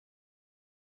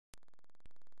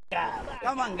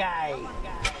Come on, guy.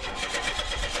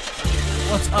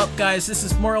 What's up, guys? This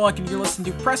is Morlock, and you're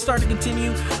listening to Press Start to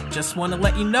Continue. Just want to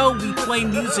let you know we play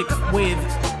music with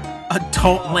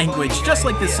adult language, just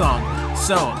like this song.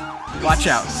 So, watch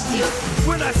out.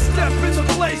 When I step in the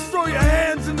place, throw your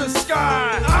hands in the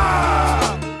sky.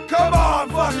 Come on,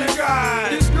 fucking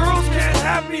guy. These girls can't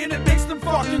have me and it makes them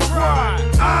fucking cry.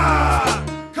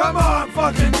 Come on,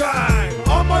 fucking guy.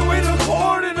 On my way to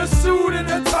court in a suit and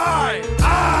a tie.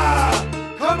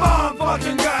 Come on,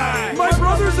 fucking guy. My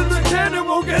brother's in the can and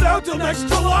won't get out till next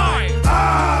July.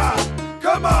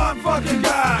 Come on, fucking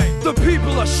guy. The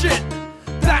people are shit.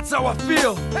 That's how I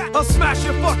feel. I'll smash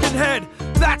your fucking head.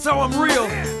 That's how I'm real.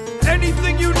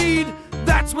 Anything you need,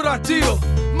 that's what I deal.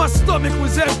 My stomach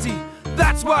was empty.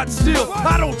 That's why I'd steal.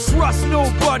 I don't trust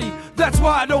nobody. That's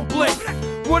why I don't blink.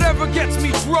 Whatever gets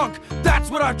me drunk, that's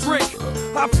what I drink.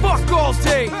 I fuck all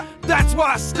day. That's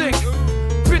why I stink.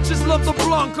 Bitches love the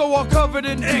Blanco all covered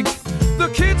in ink. The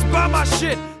kids buy my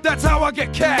shit, that's how I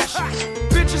get cash.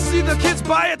 Bitches see the kids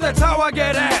buy it, that's how I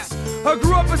get ass. I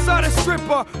grew up beside a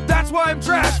stripper, that's why I'm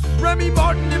trash. Remy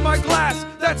Martin in my glass,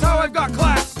 that's how I've got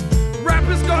class.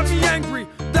 Rappers got me angry,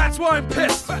 that's why I'm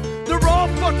pissed. They're all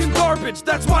fucking garbage,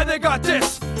 that's why they got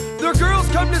this. Their girls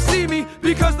come to see me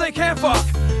because they can't fuck.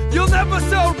 You'll never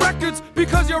sell records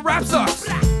because your rap sucks.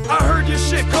 I heard your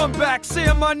shit come back,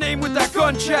 saying my name with that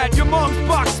gun chat. Your mom's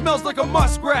box smells like a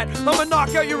muskrat. I'ma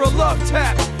knock out your love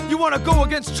tap. You wanna go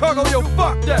against Chuggo, yo,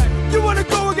 fuck that. You wanna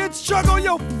go against Chuggo,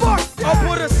 yo, fuck that. I'll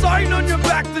put a sign on your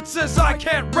back that says I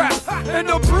can't rap, and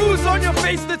a bruise on your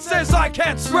face that says I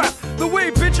can't scrap. The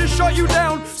way bitches shut you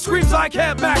down screams I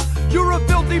can't mac. You're a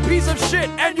filthy piece of shit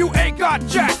and you ain't got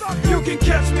jack. You can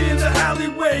catch me in the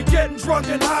alleyway getting drunk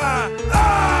and high.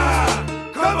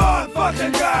 Come on,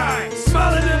 fucking guy.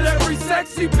 Smiling at every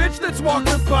sexy bitch that's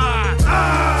walking by.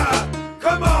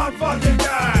 Come on, fucking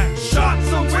guy.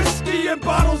 Shots of whiskey and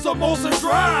bottles of Molson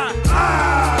Dry.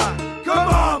 Come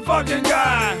on, fucking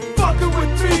guy. Fucking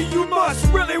with me, you must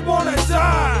really wanna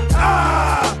die.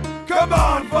 Come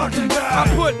on, fucking guy.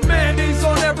 I put mayonnaise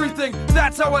on everything,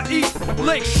 that's how I eat.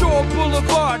 Lakeshore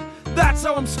Boulevard, that's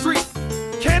how I'm street.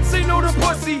 Can't say no to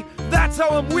pussy, that's how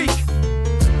I'm weak.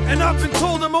 And I've been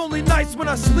told I'm only nice when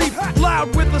I sleep.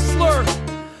 Loud with a slur,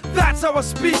 that's how I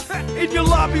speak. In your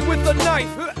lobby with a knife,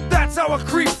 that's how I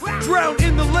creep. Drown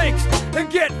in the lake and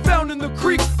get found in the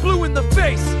creek. Blue in the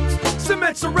face,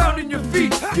 cement surrounding your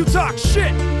feet. You talk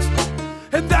shit,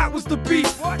 and that was the beat.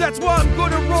 That's why I'm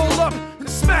gonna roll up and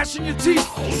smash in your teeth.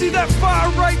 See that fire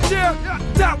right there?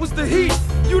 That was the heat.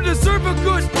 You deserve a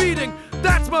good beating,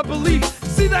 that's my belief.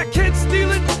 See that kid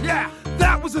stealing? Yeah,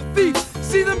 that was a thief.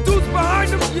 See them dudes behind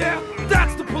him? Yeah,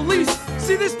 that's the police.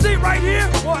 See this date right here?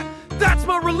 What? That's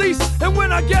my release. And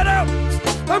when I get out,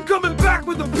 I'm coming back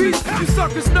with a piece. You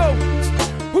suckers know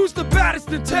who's the baddest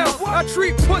in town. I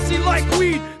treat pussy like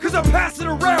weed, cause I pass it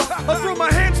around. I throw my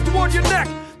hands toward your neck,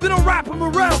 then I'll wrap them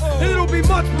around. And it'll be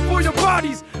months before your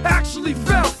body's actually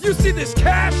found. You see this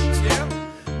cash? Yeah.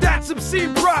 That's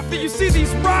obscene profit. You see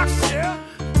these rocks? Yeah.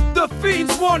 The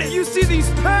fiends want it. You see these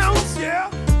pounds? Yeah.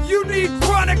 You need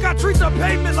chronic, I treat the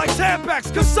pavement like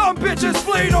Tampax, cause some bitches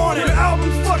bleed on it. Your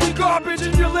album's fucking garbage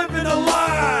and you're living a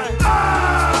lie.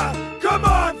 Come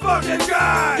on, fucking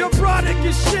guy. Your product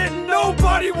is shit and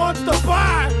nobody wants to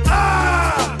buy.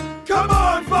 Come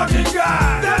on, fucking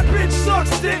guy. That bitch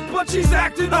sucks dick, but she's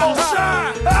acting all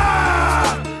shy.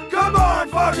 Come on,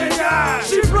 fucking guy.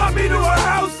 She brought me to her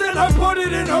house and I put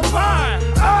it in her pie.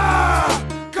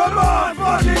 Come on,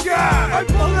 fucking guy. I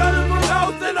pulled out of her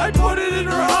mouth and I put it in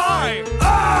her eye.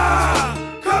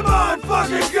 Come on,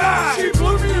 fucking guy. She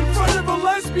blew me in front of a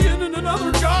lesbian and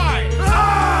another guy.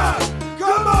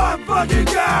 Come on, fucking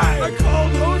guy. I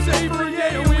called Jose Brier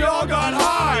and we all got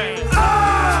high.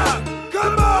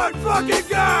 Come on, fucking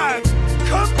guy.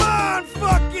 Come on,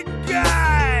 fucking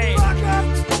guy.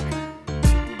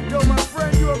 Yo, my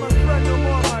friend, you are my friend no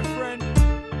more, my friend.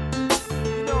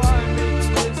 You know how I'm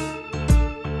making this.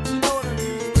 You know what I'm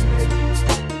used to making.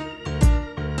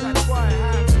 That's why I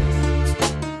have this.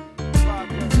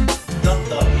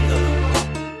 Dotto, idolo.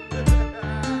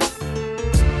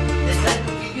 È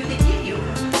tempo che io ti chiedo.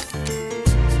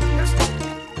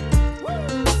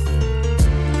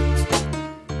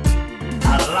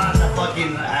 Allora,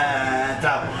 fucking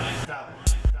trouble.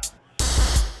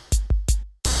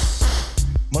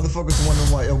 Motherfuckers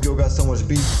wondering why El Gil got so much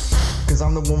beef. Cause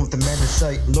I'm the one with the magic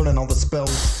sight, learning all the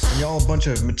spells. And y'all a bunch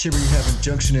of material having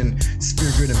junction and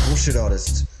spirit grid and bullshit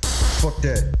artists. Fuck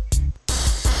that.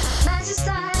 Magic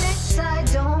side,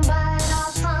 don't bite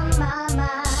off on my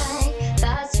mind.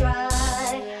 That's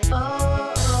right.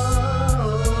 Oh,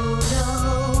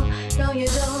 no. No, you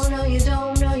don't, no, you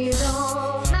don't, no, you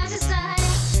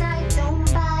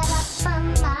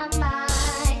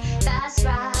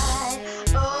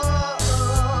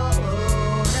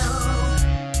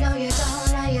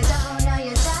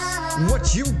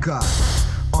What you got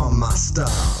on my style?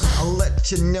 I'll let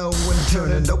you know when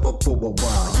turning over for a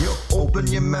while. You open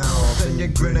your mouth and you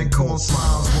grin and corn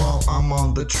smiles while I'm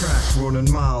on the track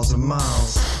running miles and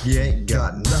miles. You ain't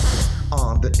got nothing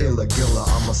on the illa gilla.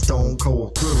 I'm a stone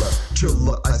cold thriller,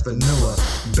 chiller ice vanilla,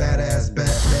 badass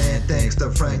Batman thanks to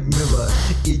Frank Miller.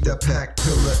 Eat the pack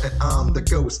pillar and I'm the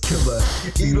ghost killer.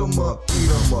 Eat 'em up,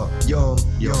 yum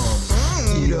yum.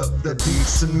 Eat up the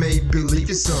beats and make believe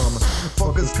you some.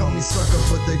 Fuckers call me sucker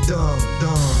but they dumb.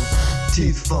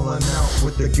 Teeth falling out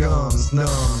with the gums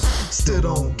numb. Still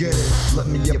don't get it, let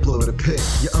me upload a pic.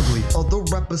 You're ugly, although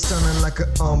rappers sounding like a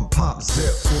pop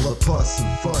zip full of pus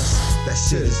and fuss. That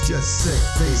shit is just sick.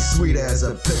 They sweet as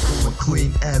a pickle and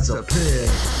clean as a pig.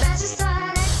 That's just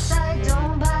side X-side,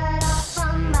 don't bite off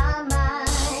on my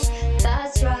mind.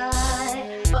 That's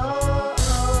right. Oh,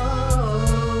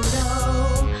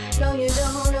 no. No, you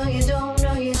don't, no, you don't,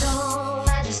 no, you don't.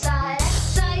 That's just side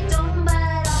X-side, don't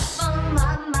bite off on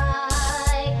my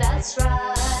mind. That's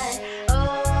right. Oh,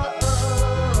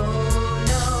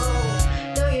 no.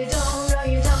 No, you don't, no,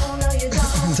 you don't, no, you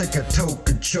don't. Take a toke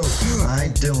and choke. I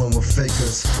ain't dealing with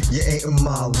fakers. You ain't in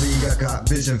my league. I got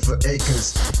vision for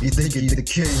acres. You think you're the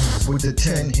king with the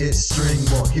 10-hit string?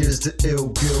 Well, here's the ill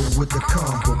gill with the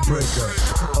combo breaker.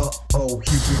 Uh-oh,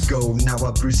 here we go. Now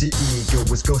I bruise your ego.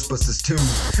 It's Ghostbusters 2,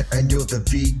 and you're the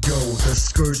Vigo, the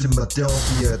scourge in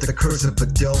Philadelphia, the curse of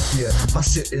Philadelphia. My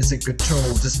shit is in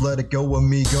control. Just let it go,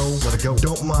 amigo. Let it go.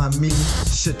 Don't mind me.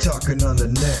 Shit talking on the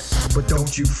net, but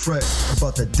don't you fret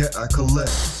about the debt I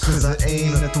collect. Cause I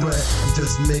ain't a threat. I'm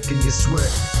just making you sweat.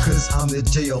 Cause I'm the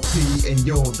JLP and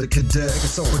you're the cadet.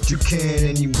 So what you can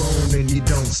and you won't and you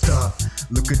don't stop.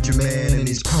 Look at your man and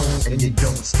he's pwned and you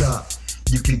don't stop.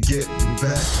 You can get me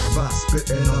back by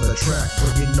spitting on the track,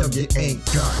 but you know you ain't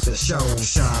got the show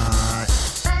shot.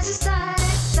 That's just side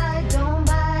X-side, don't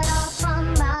bite off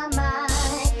on my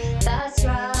mind. That's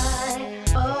right.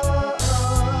 Oh,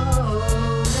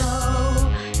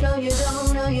 no. No, you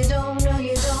don't, no, you don't, no,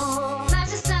 you don't.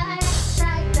 That's just side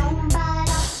X-side, don't bite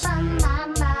off on my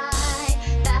mind.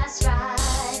 That's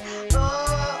right.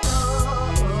 Oh,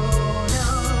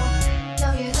 no.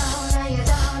 No, you don't, no, you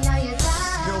don't, no, you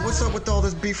don't. Yo, what's up with all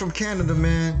this beef from Canada,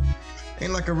 man?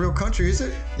 Ain't like a real country, is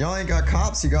it? Y'all ain't got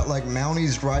cops, you got like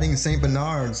Mounties riding St.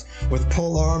 Bernards with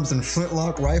pole arms and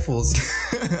flintlock rifles.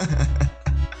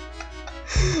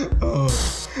 Oh,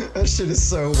 that shit is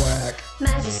so whack.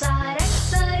 Magic side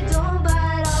X-side, don't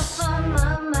bite off on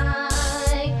my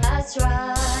mind. That's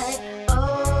right.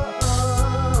 Oh,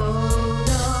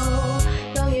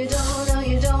 no. No, you don't, no,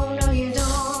 you don't, no, you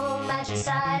don't. Magic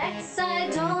side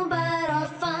X-side, don't bite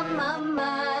off on my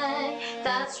mind.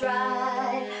 That's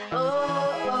right. Oh,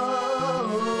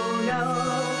 no.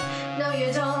 No,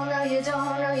 you don't, no, you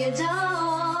don't, no, you don't.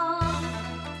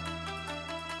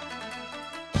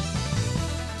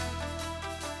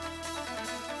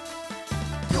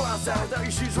 Go outside without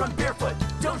your shoes, run barefoot.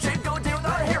 Don't shave, go a day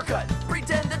without a haircut.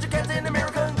 Pretend that you're Captain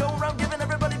America and go around giving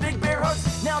everybody big bear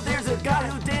hugs. Now there's a guy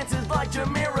who dances like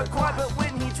Jamiroquai, but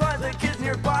when he tries the kids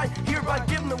nearby, hereby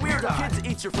give him the weird eye. Kids,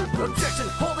 eat your fruit. Objection,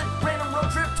 hold it, random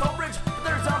road trip, toll bridge. But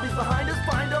there's zombies behind us,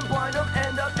 find them, blind them,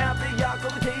 end up at the yacht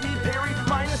called the Katy Perry.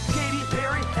 Minus Katy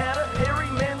Perry had a hairy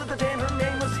man with a tan, her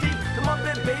name was Steve. The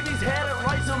Muppet babies had it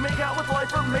right, so make out with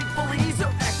life or make believe. So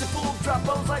act a fool, drop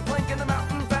bows like Link in the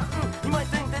mountain fountain. You might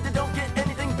think that they don't get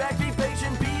anything back, be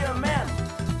patient, be a man.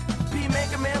 Be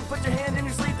make a man, put your hand in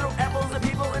your sleeve, throw apples at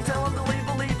people and tell them to leave.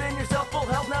 Believe in yourself, full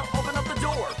health, now open up the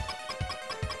door.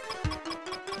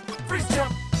 Freeze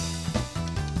jump.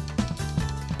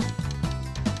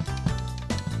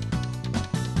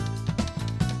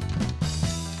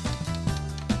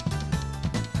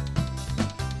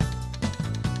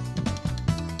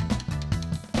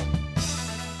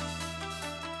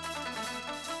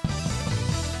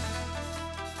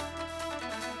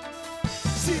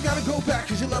 See, you gotta go back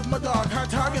cause you love my dog. Hard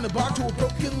time in the box to a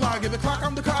broken log. If the clock,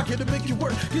 I'm the cock here to make you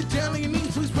work. Get down on your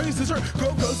knees, please praise dessert.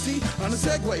 Go, see, on a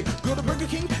Segway. Go to Burger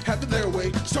King, have it their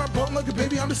way. Start bumping like a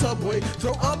baby on the subway.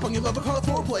 Throw up on your lover, call it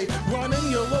foreplay. Run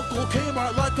in your local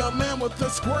Kmart like a man with the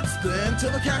squirts. Then,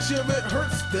 till the cashier it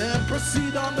hurts. Then,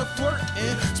 proceed on the flirt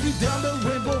and speed down the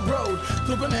Rainbow Road.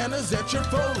 Throw bananas at your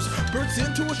foes. Burst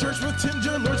into a church with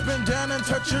Tinder lords. Bend down and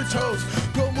touch your toes.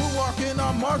 Go moonwalking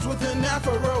on Mars with an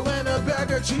afro and a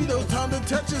bag of Cheetos. Time to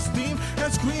touch his steam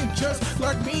and scream just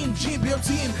like Mean Gene. Be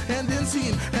obscene and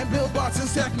insane and build bots and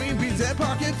stack mean beans and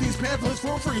pocket these pamphlets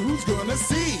for free. Who's gonna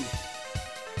see?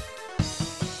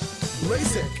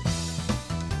 LASIK.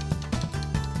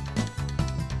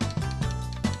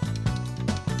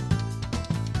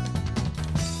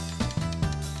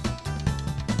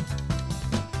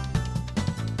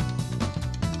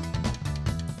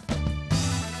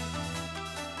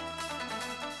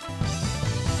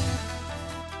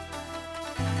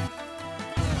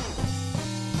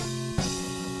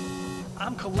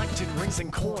 collecting rings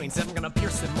and coins, and I'm gonna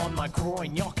pierce them on my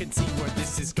groin. Y'all can see where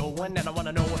this is going, and I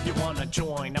wanna know if you wanna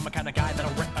join. I'm the kind of guy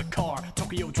that'll rent a car,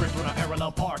 Tokyo drift on a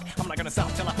parallel park. I'm not gonna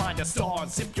stop till I find a star.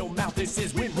 Zip your mouth, this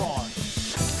is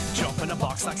Winrar. Jump in a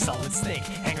box like Solid Snake,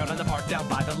 hang out in the park down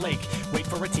by the lake, wait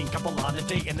for a teen couple on a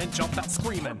date, and then jump out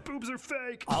screaming. Boobs are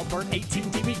fake. I'll burn 18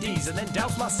 DVDs and then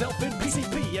douse myself in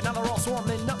PCP, and now they're all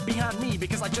swarming up behind me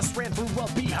because I just ran through a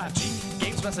beehive. G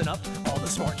games messing up. All the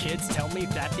smart kids tell me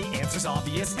that the answer's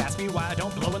obvious. Ask me why I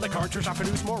don't blow in the cartridge. I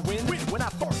produce more wind when I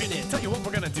fart in it. Tell you what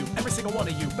we're gonna do. Every single one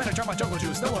of you better try my jungle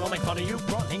juice. No one will make fun of you.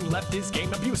 Running left is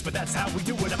game abuse, but that's how we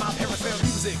do it in my parents' fair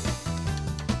music.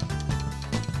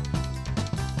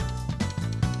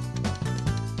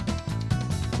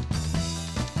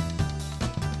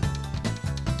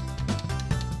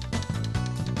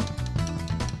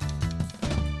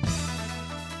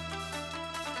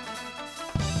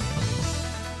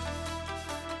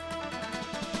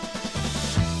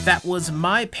 That was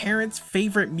my parents'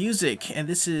 favorite music, and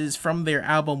this is from their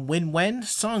album Win When.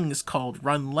 Song is called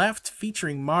Run Left,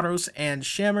 featuring Maros and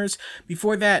Shammers.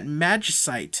 Before that,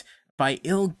 Magicite by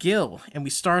Ill Gil, and we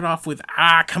start off with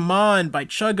Ah Come On by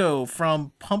Chuggo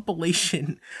from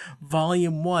Pumpilation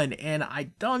Volume 1, and I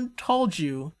done told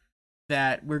you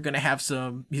that we're gonna have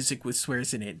some music with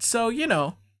swears in it, so you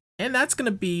know, and that's gonna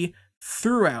be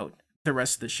throughout the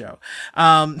rest of the show.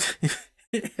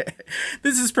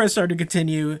 This is Press Start to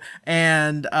Continue,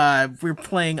 and we're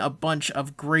playing a bunch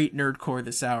of great nerdcore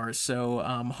this hour, so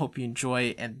hope you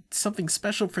enjoy. And something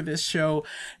special for this show,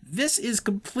 this is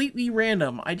completely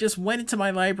random. I just went into my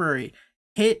library,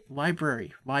 hit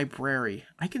library,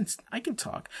 I can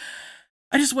talk.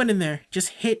 I just went in there, just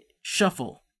hit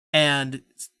shuffle, and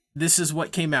this is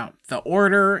what came out, the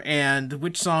order and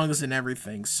which songs and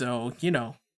everything. So, you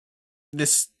know,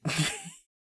 this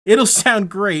it'll sound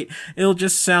great. It'll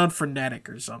just sound frenetic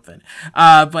or something.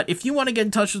 But if you want to get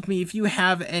in touch with me, if you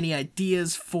have any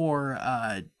ideas for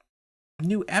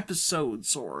new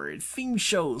episodes or theme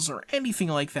shows or anything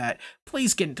like that,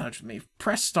 please get in touch with me.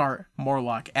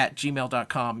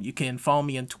 PressStartMorlock@gmail.com. You can follow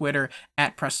me on Twitter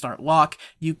 @PressStartLock.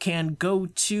 You can go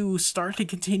to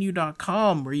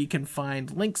StartToContinue.com where you can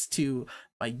find links to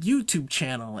my YouTube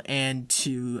channel and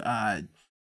to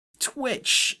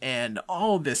Twitch and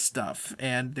all this stuff,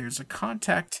 and there's a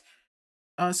contact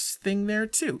us thing there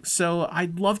too. So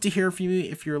I'd love to hear from you.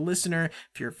 If you're a listener,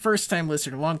 if you're a first time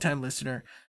listener, long time listener,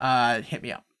 hit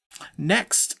me up.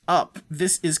 Next up,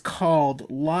 this is called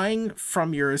Lying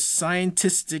from Your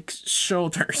Scientistic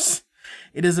Shoulders.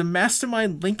 It is a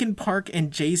Mastermind Linkin Park and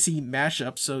Jay-Z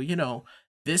mashup, so you know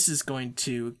this is going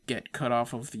to get cut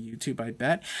off of the YouTube, I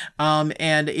bet.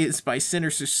 And it's by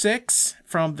Sinister6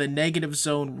 from the Negative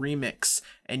Zone remix.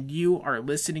 And you are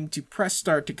listening to Press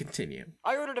Start to Continue.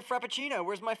 I ordered a Frappuccino.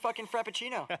 Where's my fucking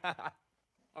Frappuccino?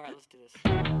 Alright, let's do this.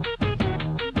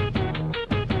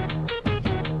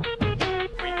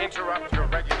 We interrupt your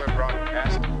regular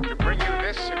broadcast to bring you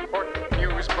this important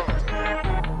news bulletin.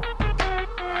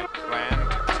 I plan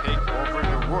to take over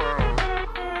the world.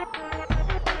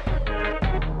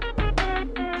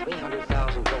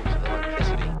 300,000 volts of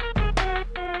electricity.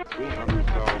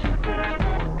 300,000 volts of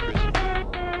electricity.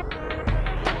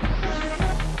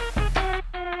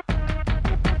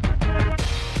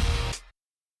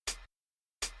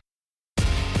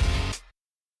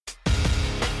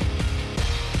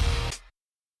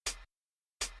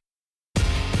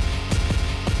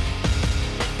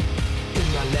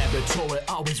 Laboratory,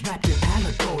 always wrapped in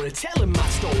allegory, telling my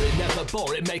story, never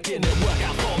boring, making it work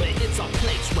out for me. It's a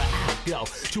place where I go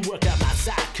to work out my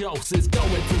psychosis,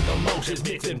 going through the motions,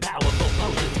 mixing powerful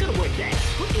potions. Gonna work that,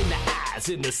 put in the eyes,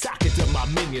 in the sockets of my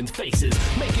minions' faces,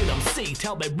 making them see,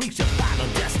 tell me reach a final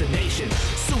destination.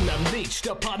 Soon unleashed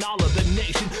upon all of the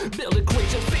nation, building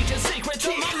creatures, features, secrets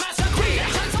to my master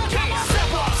creations.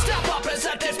 Step up and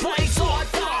set this place on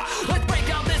fire. Let's break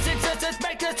down this existence,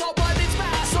 make this all what it's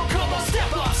fast. So come on,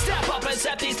 step up and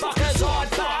set these fuckers on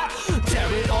fire.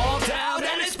 Tear it all down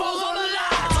and expose all the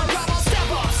lies. So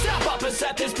come on, step up and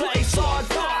set this place on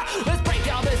fire. Let's break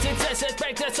down this existence,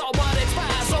 make this all what it's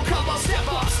fast. So come on, step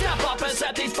up and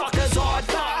set these fuckers on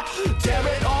fire. Tear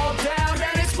it all down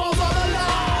and expose all the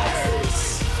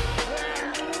lies.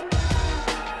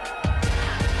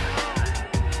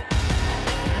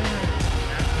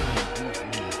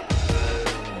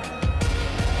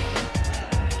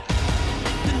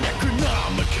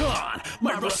 Necronomicon,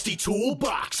 my rusty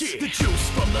toolbox. The juice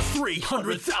from the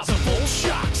 300,000 volt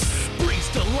shocks brings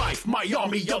to life my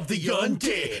army of the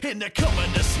undead, and they're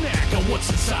coming to snack on what's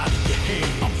inside of your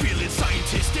head. I'm feeling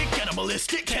scientistic,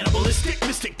 animalistic, cannibalistic,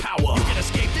 mystic power. You can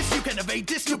escape this, you can evade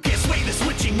this, you can't sway the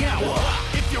switching hour.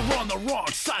 If you're on the wrong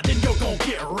side, then you're gonna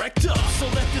get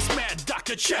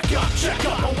to check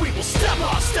up, or we will step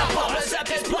up and set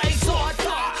this place on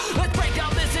fire. Let's break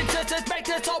down this existence, make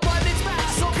this whole world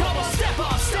expand. So come on, step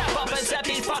up and set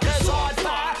these fuckers on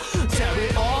fire. Tear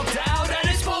it all down and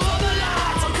expose all the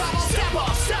lies. So come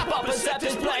on, step up and set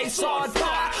this place on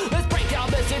fire. Let's break down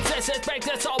this existence, make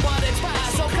this whole world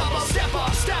expand. So come on,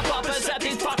 step up and set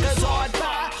these fuckers on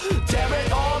fire. Tear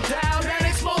it all down and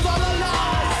expose all the lies.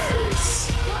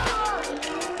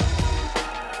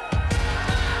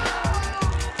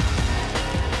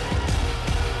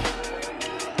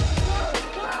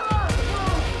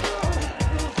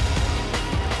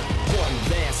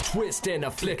 Twist and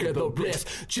a flick of the wrist.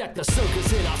 Check the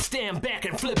circus and I'll stand back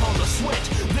and flip on the switch.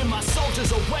 Then my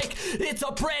soldiers awake, it's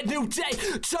a brand new day.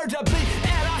 Turn to beat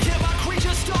and I hear my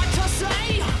creatures start to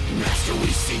say, Master,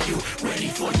 we see you, ready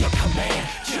for your command.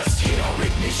 Just hit our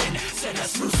ignition, set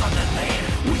us loose on the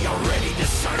land. We are ready to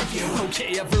serve you.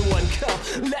 Okay, everyone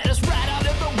come, let us ride out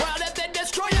in the world and then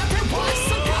destroy everyone.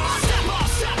 So come on,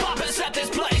 step up and set this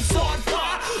place on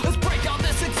fire. Let's break down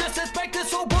this existence, make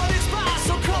this whole world expire.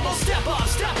 So come on, step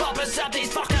up and set these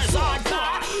fuckers on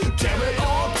fire. Tear it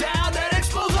all down and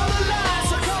expose all the lies.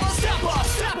 So come on,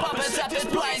 step up and set this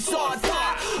place on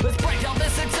fire. Let's break down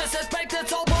this existence, make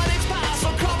this whole world expire. So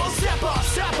come on, step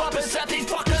up and set these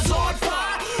fuckers on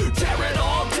fire. Tear it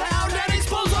all down and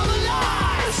expose all the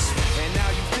lies. And now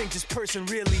you think this person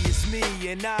really is me,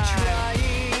 and I'm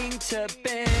Trying to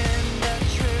bend the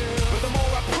truth. But the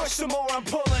more I push, the more I'm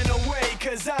pulling away,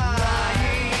 'cause I'm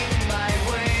Lying my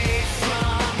way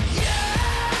from you.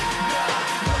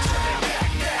 no turning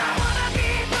back now. I wanna be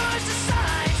pushed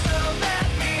aside, so let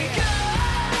me go.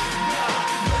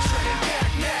 No turning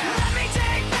back now. Let me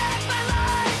take back my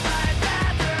life. I'd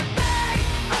rather be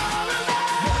all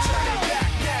alone. No turning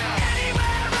back now.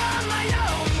 Anywhere on my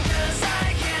own, 'cause I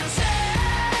can say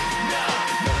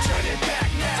No turning back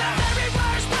the now. very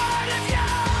worst part of you.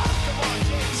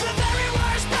 The very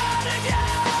worst part of you.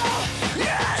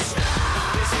 Yes.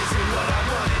 This isn't what I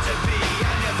wanted to be.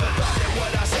 I never thought that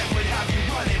what I said would have you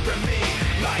running from me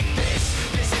like this.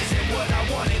 This isn't what I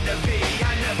wanted to be.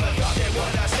 I never thought that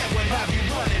what I said would have you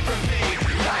running from me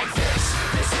like this.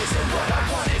 This isn't what I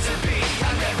wanted to be.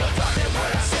 I never thought that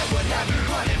what I said would have you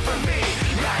running from me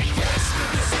like this.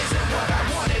 This isn't what I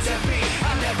wanted to be.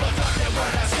 I never thought that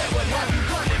what I said would have you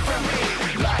running from me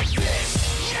like this.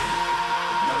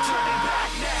 No turning back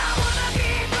I now. wanna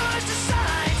be pushed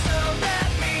aside, so let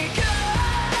me go.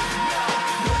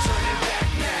 No turning back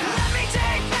now. Let me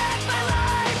take back my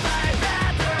life. I'd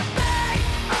rather be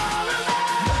all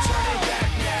alone. No turning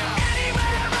back now.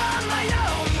 Anywhere on my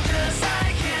own, 'cause I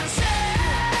can say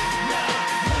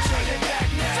No turning back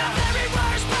the now. very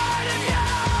worst part of you.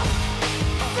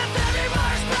 The very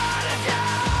worst part of you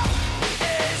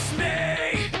is me.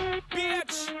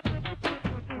 Bitch.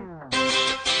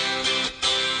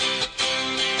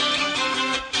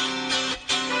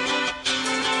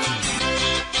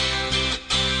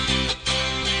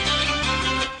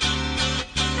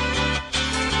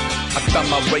 I found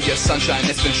my ray of sunshine,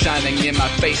 it's been shining in my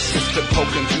face. It's been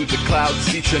poking through the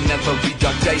clouds each and every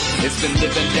dark day. It's been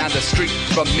living down the street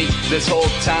from me this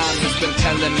whole time. It's been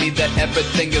telling me that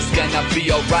everything is gonna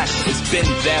be alright. It's been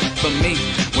there for me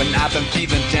when I've been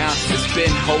feeling down. It's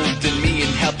been holding me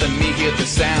and helping me hear the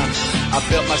sound. I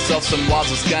built myself some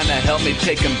walls, it's gonna help me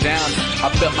take them down. I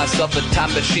built myself a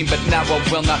time machine, but now I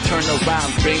will not turn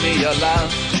around. Bring me your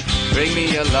love, bring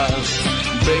me your love.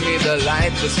 Bring me the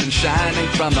light that's been shining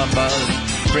from above.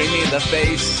 Bring me the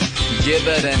face, give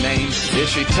it a name. If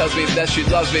she tells me that she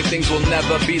loves me, things will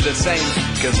never be the same.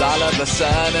 'Cause all of a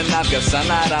sudden I've got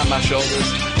sunlight on my shoulders.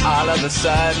 All of a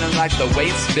sudden like the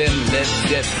weight's been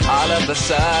lifted. All of a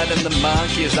sudden the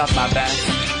monkey's off my back.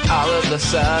 All of a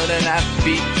sudden I've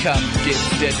become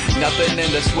gifted. Nothing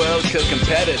in this world could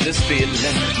compare to this feeling.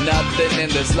 Nothing in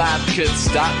this life could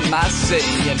stop my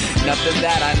singing. Nothing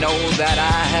that I know that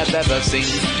I have ever seen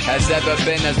has ever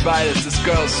been as bright as this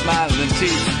girl's smiling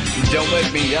teeth. Don't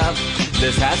wake me up,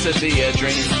 this has to be a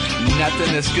dream.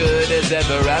 Nothing as good as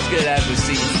ever as good as it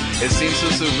seems. It seems so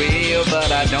surreal,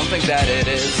 but I don't think that it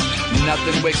is.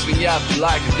 Nothing wakes me up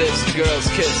like this girl's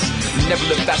kiss. Never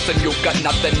look fast and you got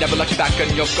nothing. Never look back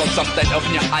and you've got something.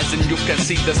 Open your eyes and you can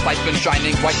see this light's been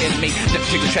shining right in me. Never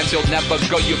take a chance, you'll never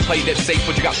go. You played it safe,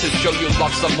 but you got to show you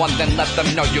love someone. Then let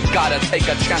them know you gotta take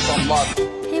a chance on love.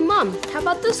 Hey Mom, how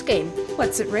about this game?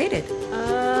 What's it rated?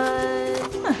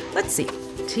 Let's see.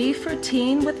 T for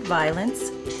teen with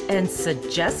violence and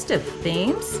suggestive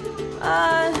themes?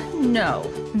 No.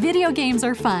 Video games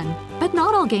are fun, but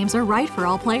not all games are right for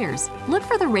all players. Look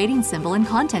for the rating symbol in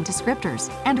content descriptors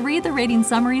and read the rating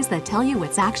summaries that tell you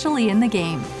what's actually in the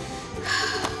game.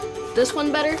 This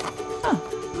one better?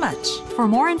 much. For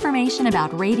more information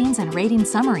about ratings and rating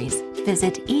summaries,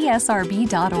 visit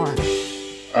esrb.org.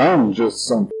 I'm just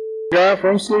some guy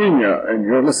from Slovenia, and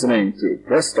you're listening to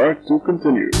Press Start to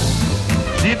Continue.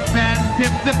 Dip and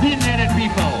tip the pin-headed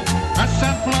people. A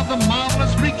sample of the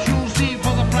marvelous freaks you'll see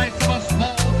for the price of a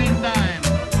small tin dime.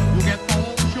 You get the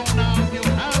whole show now if you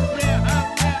hurry.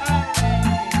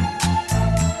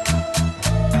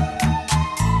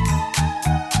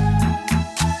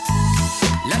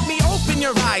 Let me open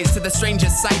your eyes to the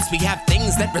strangest sights. We have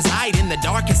things that reside in the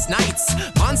darkest nights.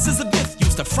 Monsters of myth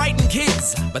used to frighten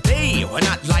kids, but they were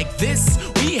not like this.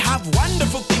 We have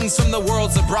wonderful things from the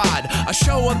worlds abroad. A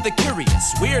show of the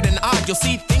curious, weird and odd. You'll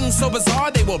see things so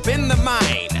bizarre they will bend the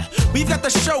mind. We've got the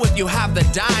show if you have the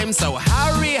dime. So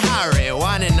hurry, hurry,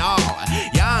 one and all.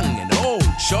 Young and old,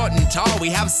 short and tall. We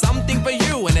have something for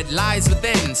you and it lies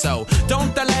within. So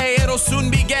don't delay, it'll soon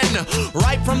begin.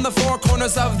 Right from the four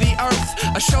corners of the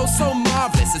earth. A show so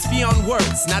marvelous it's beyond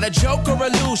words. Not a joke or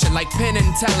illusion like Penn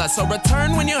and Teller. So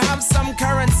return when you have some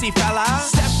currency, fella.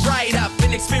 Step right up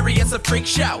and experience a freak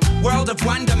show. World of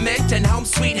wonderment and home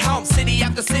sweet home. City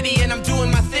after city and I'm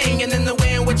doing my thing. And in the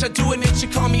way in which I do it makes you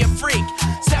call me a freak.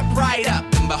 Step right up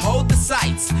and behold the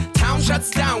sights. Town shuts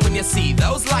down when you see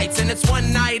those lights. And it's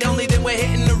one night only, then we're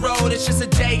hitting the road. It's just a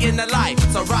day in the life.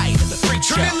 It's alright, the freak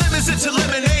show. Turning lemons into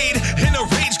lemonade. In a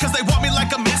rage cause they want me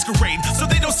like a masquerade. So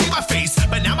they don't see my face,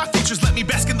 but now my features let me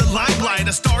bask in the limelight.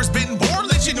 A star's been born,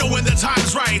 let you know when the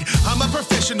time's right. I'm a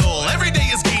professional, every day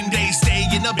is game day. Stay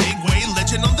in a big way,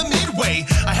 legend on the midway.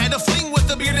 I had a fling with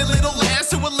a bearded little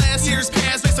lass who would last years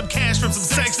past. Made some cash from some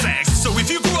sex acts. So if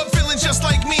you grew up feeling just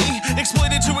like me,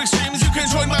 exploited to extremes, you can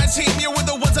join my team. You're with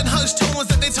the ones in hushed tones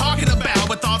that they talking about.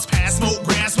 With thoughts past, smoke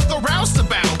grass with the roust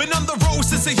about. Been on the road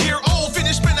since a year old,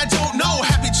 finished man I don't know.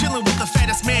 Happy chilling with the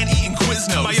fattest man eating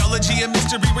Quiznos. Biology and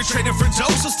mystery, we're trading for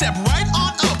dough. So step right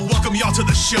on up, welcome y'all to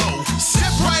the show.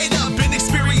 Step right up and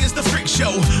experience the freak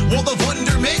show. World of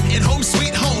wonderment and home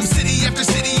sweet home. City after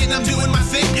city and I'm doing my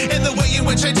thing. And the way in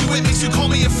which I do it makes you call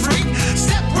me a freak.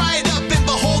 Step right up and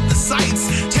behold the sights.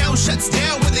 Town shuts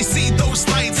down when they see those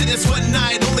lights. And it's one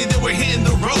night only that we're hitting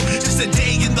the road. Just a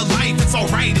day in the life, it's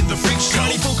alright in the freak show.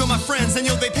 Party folk are my friends and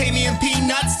yo they pay me in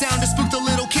peanuts. Down to spook the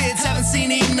little kids, haven't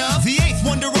seen enough. The eighth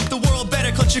wonder of the world,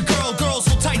 better clutch your girl. Girls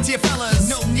hold tight to your fellas,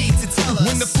 no need to tell us.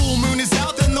 When the full moon is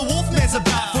out, then the wolfman's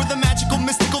about. For the magical,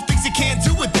 mystical things you can't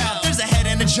do without. There's a head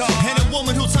and a jaw, and a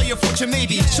woman who'll tell your fortune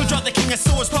maybe. She'll draw the king of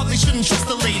swords, probably shouldn't trust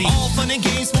the lady. All fun and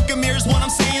games, smoke and mirrors, what I'm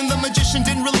saying. The magician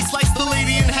didn't really slice the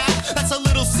lady in half. That's a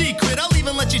little secret, I'll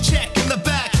even let you check in the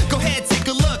back. Go ahead, take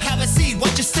a look, have a seat,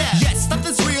 watch your step. Yes,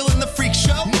 nothing's real in the freak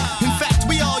show. In fact,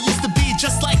 we all used to be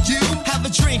just like you. Have a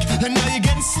drink, and now you're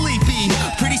getting sleepy.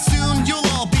 Pretty soon, you'll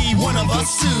all be one of us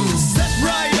soon. Step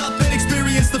right up and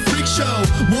experience the freak show.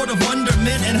 World of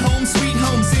wonderment and home sweet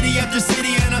home. City after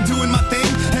city, and I'm doing my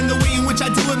thing. And the way in which I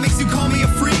do it makes you call me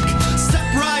a freak. Step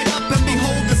right up and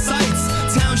behold the sights.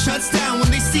 Town shuts down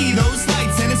when they see those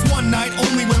lights. And it's one night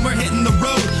only when we're hitting the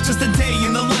road. Just a day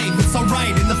in the life, it's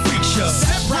alright in the freak show.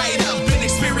 Step right up and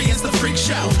experience the freak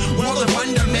show. World of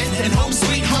wonderment and home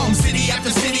sweet home. City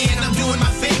after city, and I'm doing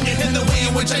my thing. And the way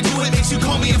in which I do it makes you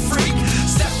call me a freak.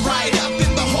 Step right up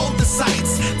and behold the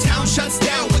sights. Town shuts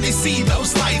down when they see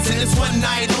those lights. And it's one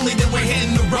night only that we're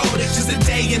hitting the road. It's just a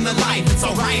day in the life, it's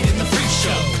alright in the freak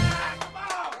show.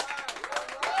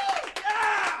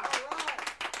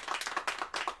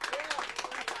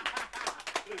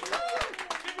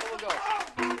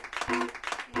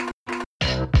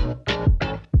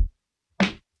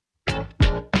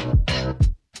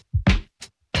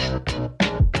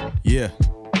 Yeah.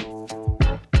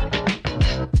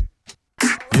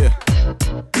 Yeah.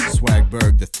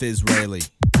 Swagberg, the Thizraeli.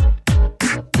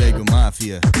 Bagel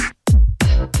Mafia.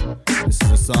 This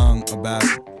is a song about.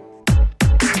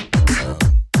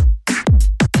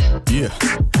 Yeah.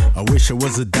 I wish I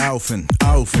was a dolphin,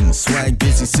 Alphin. Swag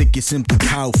busy, sick, you simply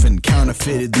coughing.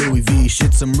 Counterfeited Louis V,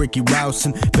 shit, some Ricky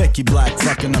Rousin. Becky Black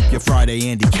fucking up your Friday,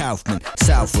 Andy Kaufman.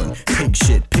 Southland, pig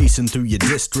shit, pacing through your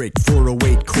district.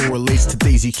 408 correlates to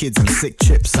Daisy Kids and sick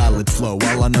chips. Solid flow,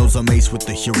 all I know's I'm ace with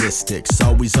the heuristics.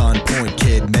 Always on point,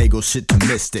 kid, Mago shit to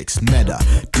mystics. Meta,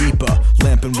 deeper,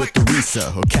 lamping with the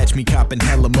Risa. Or catch me copping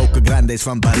hella mocha grandes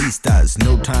from baristas.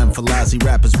 No time for lousy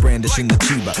rappers brandishing the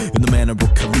chiba. In the manner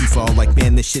of Khalifa, all like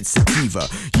man, this shit's sativa.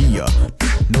 Yeah,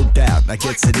 no doubt, I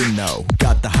gets it in though.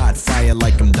 Got the hot fire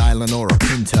like I'm dialing or a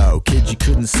Pinto. Kid, you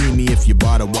couldn't see me if you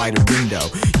bought a wider window.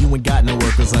 You ain't got no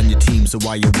workers on your team, so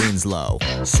why your wins low?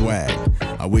 Swag,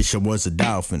 I wish I was a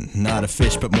dolphin, not a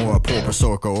fish, but more a porpoise,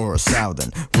 orca, or a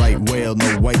southern. Right whale,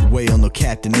 no white whale, no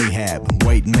Captain Ahab.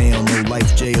 White male, no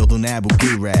life jail, no Abu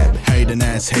Ghraib. Hating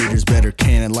ass haters better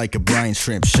can it like a brine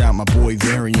shrimp. Shout my boy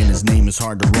Varian, his name is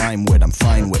hard to rhyme with. I'm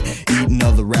fine with eating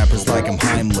other rappers like I'm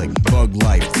Heimlich. Bug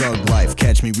life, thug life,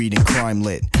 catch me reading crime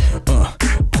lit.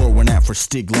 Pour one out for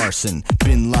Stig Larsson.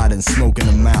 Bin Laden smoking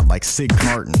them out like cig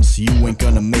cartons. You ain't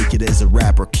gonna make it as a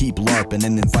rapper, keep larping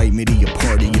and invite me to your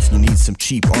party if you need some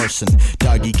cheap arson.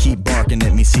 Doggy, keep barking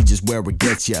at me, see just where it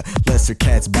gets ya. Lesser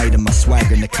cats biting my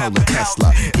swagger, Nikola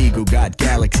Tesla. Ego got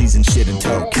galaxies and shit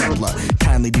until Kepler.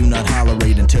 Kindly do not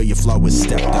hollerate until your flow is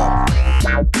stepped up.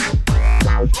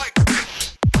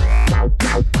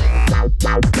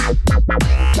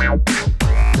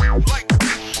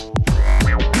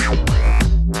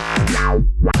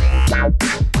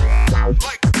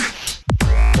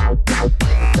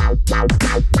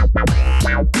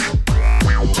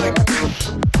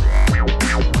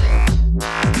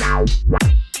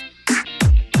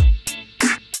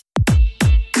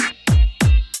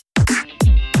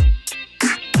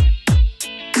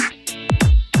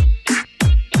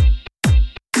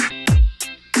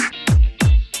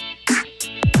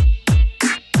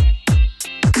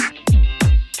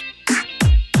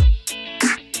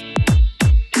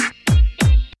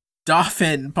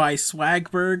 Dolphin by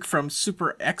Swagberg from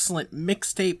Super Excellent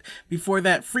Mixtape. Before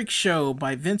that, Freak Show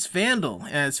by Vince Vandal,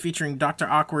 as featuring Dr.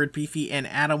 Awkward, Beefy, and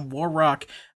Adam Warrock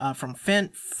from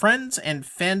Friends and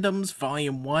Fandoms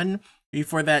Volume 1.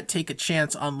 Before that, Take a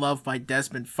Chance on Love by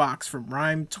Desmond Fox from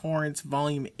Rhyme Torrents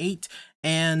Volume 8.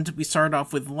 And we start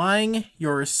off with Lying from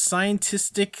Your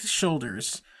Scientistic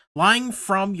Shoulders.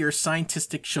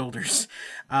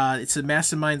 It's a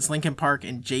Masterminds, Linkin Park,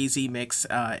 and Jay-Z mix.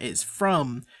 It's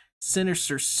from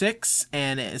Sinister Six,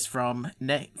 and it is from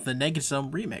the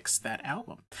Negasm remix, that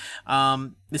album.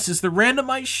 This is the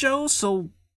randomized show,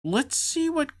 so let's see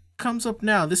what comes up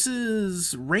now. This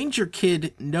is Ranger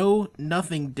Kid No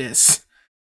Nothing Diss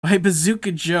by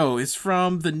Bazooka Joe. It's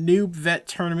from the Noob Vet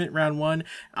Tournament Round 1.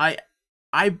 I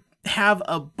have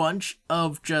a bunch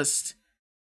of just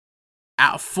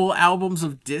full albums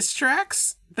of diss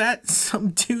tracks that some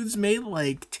dudes made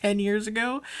like 10 years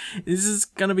ago. This is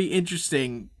gonna be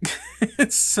interesting.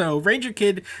 So Ranger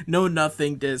Kid No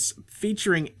Nothing Diss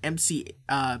featuring MC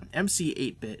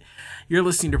 8-Bit. You're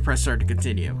listening to Press Start to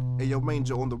continue. Hey yo,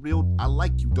 Ranger, on the real, I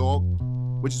like you, dog.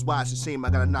 Which is why it's a shame I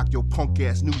gotta knock your punk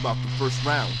ass noob out the first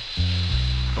round.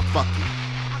 But fuck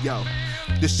it. Yo,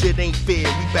 this shit ain't fair,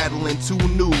 we battling two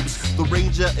noobs. The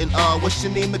Ranger and what's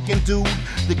your name again, dude?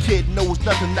 The kid knows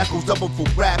nothing, that goes double for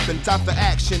rapping. Time for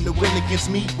action, the win against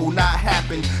me will not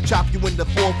happen. Chop you into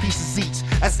 4 pieces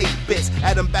each, that's 8 bits.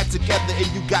 Add them back together and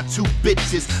you got 2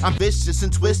 bitches. I'm vicious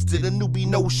and twisted, a newbie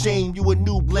no shame. You a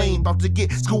noob lame, about to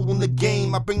get school in the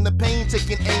game. I bring the pain,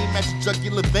 taking aim at your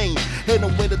jugular vein. Hit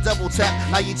him with a double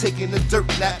tap, now you taking a dirt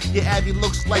nap. Your Abby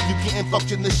looks like you getting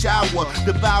fucked in the shower.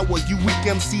 Devour you weak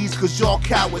MCs cause y'all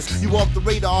cowards. You off the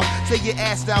radar, take your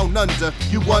ass down under.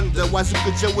 You wonder why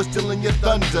Zuka Joe is stealing your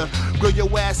thunder. Grill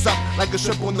your ass up like a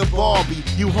shrimp on the Barbie.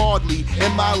 You hardly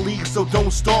in my league, so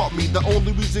don't start me. The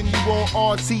only reason you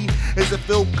on RT is to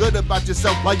feel good about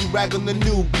yourself while you rag on the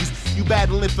newbies. You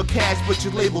battling for cash, but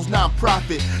your label's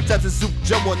non-profit. Time to Zook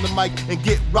Joe on the mic and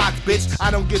get rocked, bitch.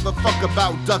 I don't give a fuck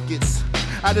about ducats.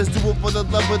 I just do it for the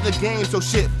love of the game, so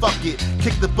shit, fuck it.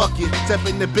 Kick the bucket, step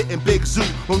in the bit and big zoo.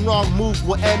 One wrong move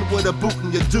will end with a boot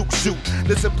in your Duke shoot.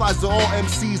 This applies to all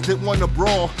MCs that wanna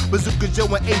brawl. Bazooka Joe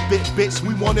and 8-Bit, bitch,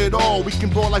 we want it all. We can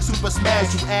brawl like Super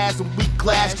Smash, you ass, and we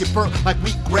clash. Get burnt like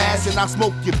wheat grass, and I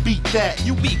smoke you, beat that.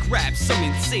 You weak rap, some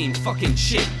insane fucking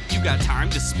shit. You got time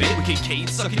to spit, wicked Kate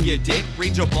sucking your dick.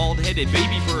 Ranger bald-headed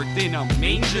baby birth in a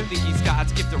manger. Think he's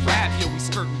God's gift to rap, yo, we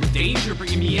skirting with danger,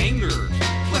 bringing me anger.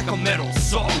 Like a metal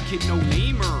song, kid no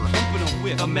namer, humping him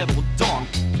with a metal dong.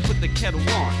 Put the kettle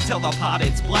on, tell the pot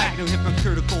it's black. No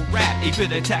hypocritical rap,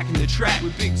 8-Bit attacking the track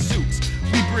with big suits.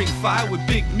 We bring fire with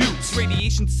big nukes.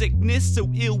 Radiation sickness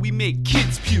so ill we make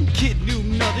kids puke. Kid knew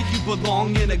nutter, you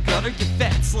belong in a gutter. You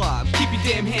fat slob, keep your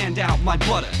damn hand out my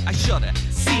butter. I shudder,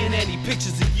 seeing any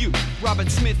pictures of you. Robert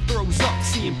Smith throws up,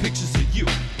 seeing pictures of you.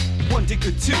 One dick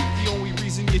or two, the only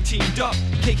reason you teamed up.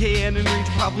 KKN and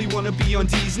Ranger probably wanna be on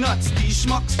D's nuts. These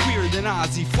schmucks queer than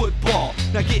Aussie football.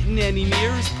 Not getting any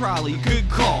near is probably a good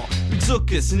call. Big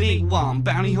Zuckus and 8-Lom,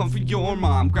 bounty hunt for your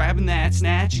mom. Grabbing that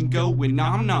snatch and going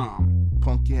nom nom.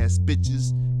 Punk ass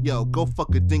bitches, yo, go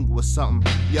fuck a dingo or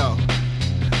something, yo.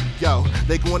 Yo,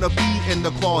 they gonna be in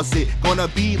the closet, gonna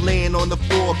be laying on the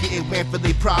floor, getting ran for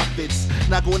their profits.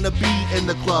 Not gonna be in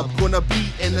the club, gonna be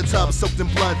in the tub, soaked in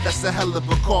blood, that's a hell of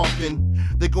a coffin.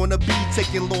 They're gonna be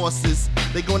taking losses.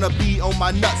 They're gonna be on my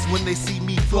nuts when they see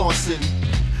me flossing.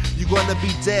 You gonna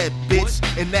be dead, bitch,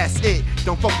 and that's it.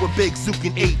 Don't fuck with Big Zook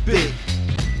and 8-bit.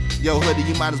 Yo, Hoodie,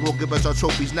 you might as well give us our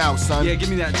trophies now, son. Yeah, give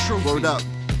me that trophy. Word up.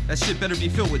 That shit better be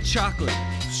filled with chocolate.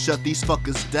 Shut these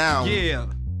fuckers down. Yeah.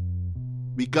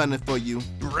 We gunning for you.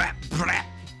 Brap, brap.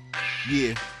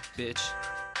 Yeah. Bitch.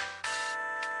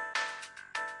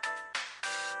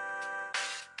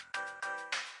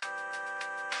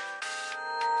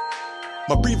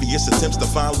 My previous attempts to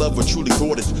find love were truly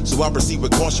thwarted, so I proceed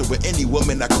with caution with any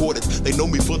woman I courted. They know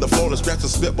me for the flawless, scratch and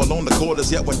spitball on the quarters.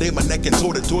 Yet one day my neck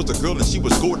contorted towards a girl and she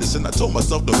was gorgeous, and I told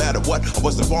myself no matter what, I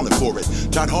wasn't falling for it.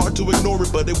 Tried hard to ignore it,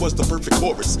 but it was the perfect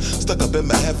chorus. Stuck up in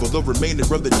my head for the remainder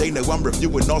of the day. Now I'm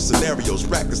reviewing all scenarios,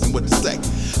 practicing what to say.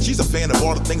 She's a fan of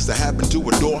all the things that happen to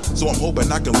adore, so I'm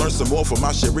hoping I can learn some more from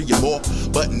my Sherry and more.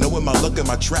 But knowing my luck and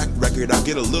my track record, I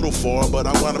get a little far, but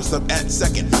I wound up stuck at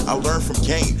second. I learned from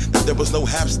Kane that there was no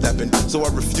half-stepping, so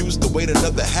I refused to wait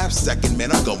another half second.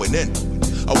 Man, I'm going in.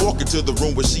 I walk into the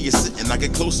room where she is sitting. I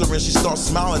get closer and she starts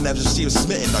smiling after she is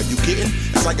smitten. Are you kidding?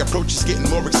 As I approach, she's getting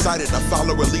more excited. I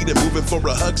follow her lead and moving for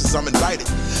a hug since I'm indicted.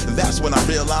 And that's when I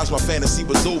realized my fantasy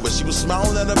was over. She was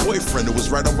smiling at her boyfriend who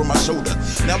was right over my shoulder.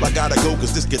 Now I gotta go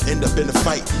cause this could end up in a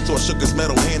fight. So I shook his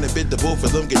metal hand and bid the both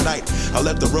of them goodnight. I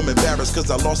left the room embarrassed cause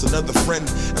I lost another friend.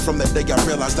 And from that day I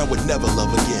realized I would never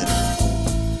love again.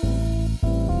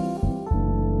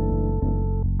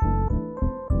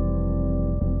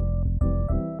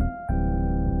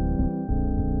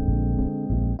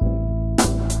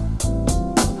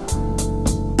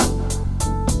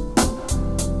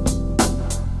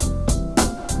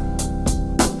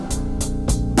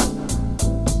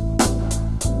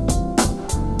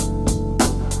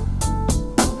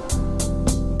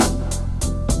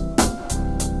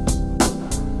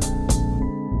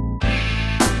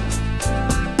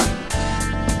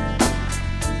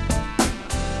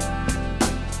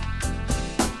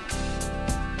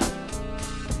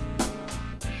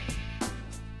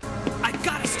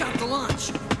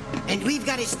 And we've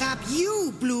got to stop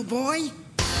you, Blue Boy.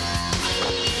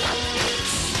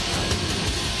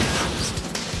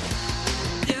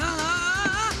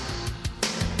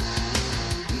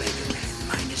 Mega Man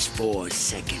minus 4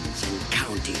 seconds and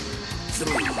counting.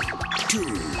 3, 2,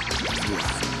 1.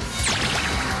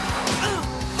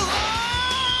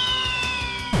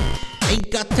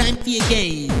 Ain't got time for your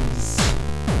games.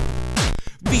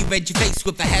 Re-read your face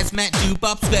with a hazmat,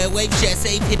 do-bop, square wave, share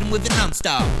save, hidden with a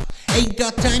non-stop. Ain't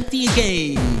got time for your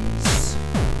games.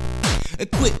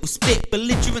 Equipped with spit,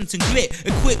 belligerence and grit.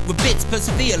 Equipped with bits,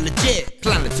 persevere legit.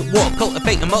 Planets at war,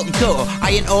 cultivate a molten core.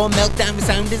 Iron ore, meltdown, the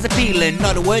sound is appealing.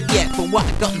 Not a word yet for what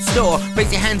I got in store.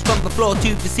 Raise your hands from the floor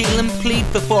to the ceiling. Plead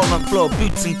for 4 on floor,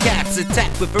 boots and cats.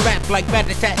 Attack with a rap like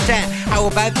rat-a-tat-tat. How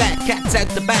about that? Cat's out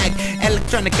the bag.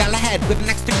 Electronic Galahad with an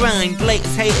axe to grind.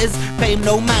 Latest haters, pay them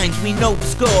no mind. We know the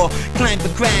score. Climb the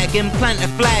crag and plant a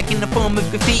flag in the form of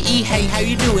graffiti. Hey, how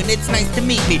you doing? It's nice to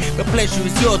meet me. The pleasure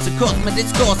is yours. Of course, my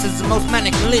discourse is the most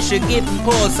manic militia. Give them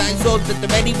pause. Sign swords that they're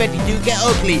ready to get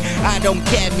ugly. I don't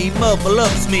care, me mother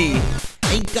loves me.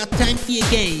 Ain't got time for your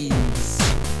games.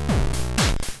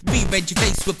 Re-read your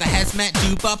face with a hazmat,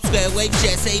 do-bop, square wave,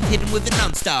 share save, hidden with a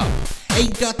non-stop.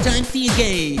 Ain't got time for your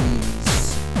games.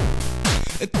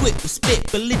 Equipped with spit,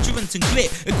 belligerence and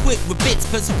grit. Equipped with bits,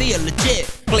 persevere legit.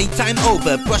 Playtime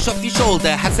over, brush off your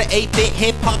shoulder. Has an 8-bit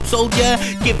hip-hop soldier?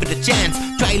 Give it a chance,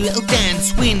 try a little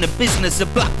dance. We in the business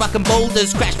of black rock and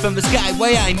boulders. Crash from the sky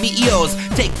where I meet yours.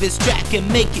 Take this track and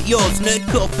make it yours.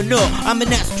 Nerdcore for no, I'm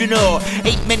an astronaut.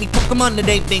 Ain't many Pokemon that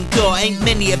ain't been caught. Ain't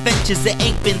many adventures that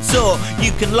ain't been sought.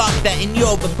 You can log that in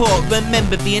your report.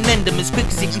 Remember being end them as quick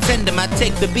as you can send them. I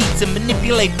take the beats and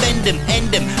manipulate, bend them,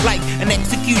 end them. Like an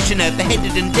executioner,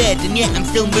 beheaded and dead, and yet I'm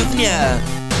still moving ya.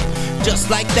 Just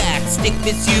like that, stick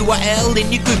this URL in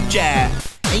your group chat.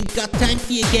 Ain't got time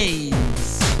for your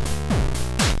games.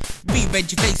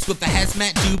 Re-read your face with a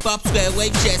hazmat, do-bop, square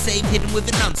wave, share save, hidden with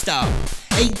a non-stop.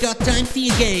 Ain't got time for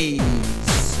your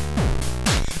games.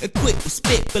 Equipped with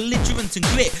spit, belligerence and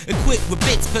grit. Equipped with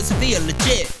bits, persevere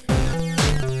legit.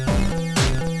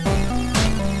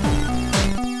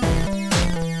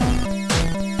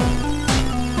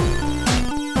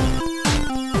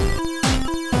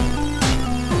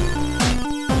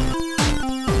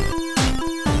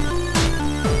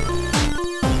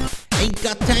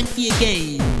 Got time for your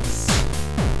games.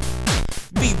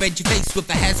 Re-read your face with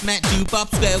a hazmat,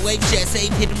 do-bop, square wave, share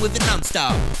save, hidden with a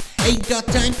non-stop. Ain't got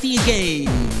time for your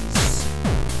games.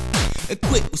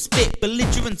 Equipped with spit,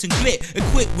 belligerence and grit.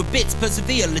 Equipped with bits,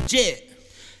 persevere legit.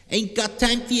 Ain't got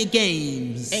time for your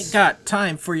games. Ain't Got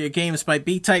Time for Your Games by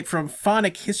B-Type from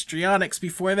Phonic Histrionics.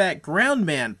 Before that,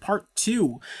 Groundman Part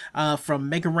 2 from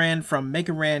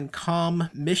Megaran Com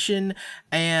Mission.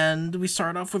 And we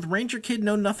start off with Ranger Kid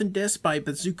Know Nothing Disc by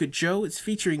Bazooka Joe. It's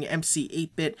featuring MC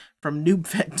 8-Bit from Noob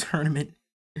Vet Tournament.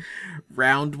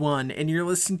 Round 1, and you're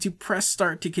listening to Press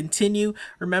Start to Continue.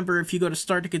 Remember, if you go to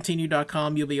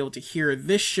starttocontinue.com, you'll be able to hear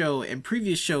this show and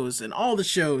previous shows and all the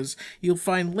shows. You'll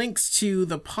find links to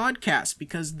the podcast,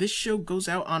 because this show goes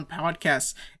out on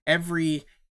podcasts every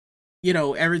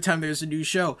time there's a new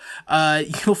show.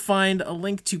 You'll find a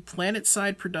link to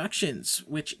Planetside Productions,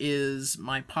 which is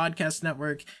my podcast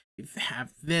network. You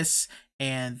have this,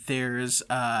 and there's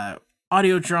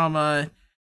audio drama,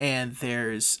 and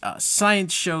there's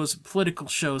science shows, political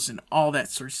shows, and all that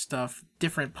sort of stuff.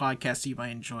 Different podcasts you might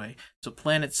enjoy. So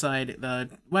Planetside, the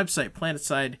website,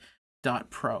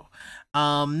 planetside.pro.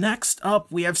 Next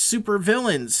up, we have Super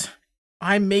Villains.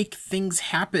 I Make Things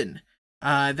Happen.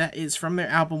 That is from their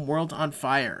album World on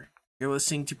Fire. You're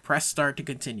listening to Press Start to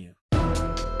Continue.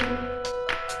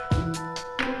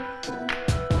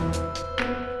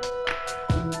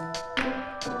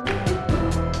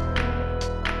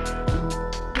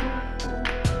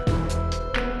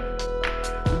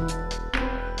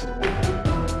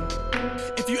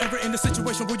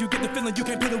 Situation where you get the feeling you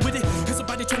can't put it with it, and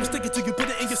somebody trying to stick it till you put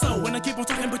it in your soul. When I keep on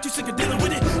talking, but you sick of dealing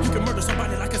with it. You can murder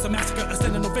somebody like it's a massacre, a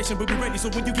standing ovation, but be ready. So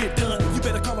when you get done, you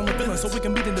better call on the villain so we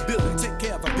can meet in the building. Take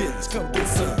care of our business, come get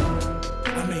some.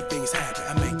 I make things happen.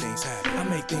 I make things happen. I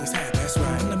make things happen. That's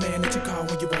right. I'm the man that you call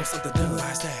when you want something done.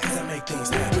 Why's that? 'Cause I make things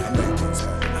happen. I make things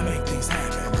happen. I make things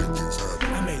happen. I make things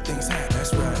happen. I make things happen.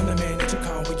 That's right. I'm the man that you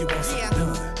call when you want something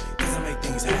done. 'Cause I make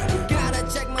things happen. Gotta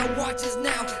check my watches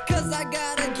now, 'cause I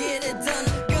gotta get it done.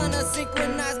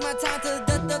 Synchronize my time to the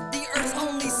death of the Earth's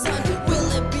only sun.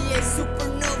 Will it be a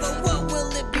supernova? What will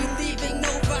it be leaving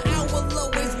over? I will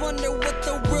always wonder what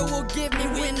the world will give me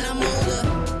when I'm older.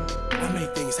 I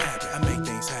make things happen. I make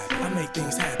things happen. I make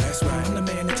things happen. That's right. I'm the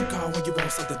man that you call when you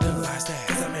want something done. Why's that?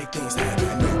 'Cause I make things happen.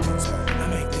 I make things happen. I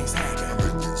make things happen. I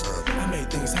make things happen. I make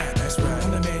things happen. That's right.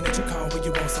 I'm the man that you call when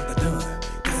you want something done.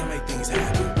 'Cause I make things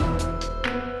happen.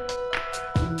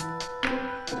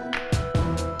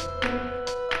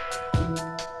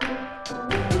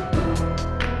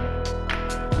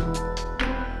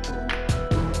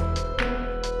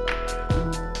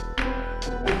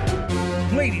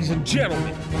 Ladies and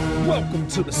gentlemen, welcome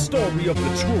to the story of the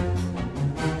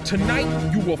truth. Tonight,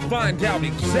 you will find out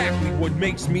exactly what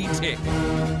makes me tick.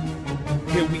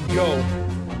 Here we go.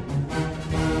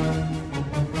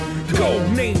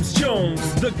 Code name's Jones,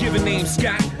 the given name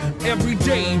Scott. Every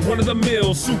day,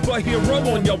 one-of-the-mill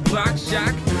superhero on your block,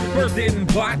 shock. Birth didn't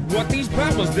plot what these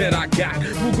powers that I got.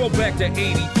 We'll go back to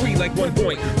 83 like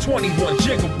 1.21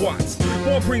 gigawatts.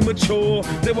 More premature,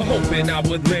 they were hoping I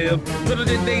would live. Little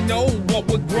did they know what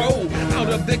would grow out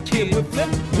of the kid with flip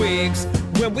wigs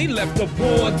when we left the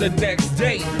board the next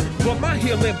day. But my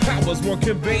healing powers were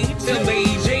conveyed till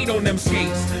age 8 on them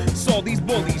skates. Saw these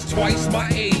bullies twice my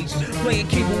age, playing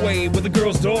keep away with the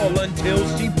girl's doll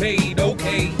until she paid.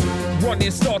 Okay, running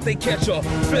start, they catch a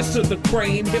fist to the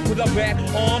crane, hit with a bat,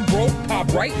 arm broke,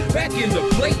 pop right back into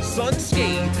place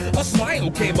unscathed. A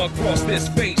smile came across this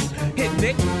face, hitting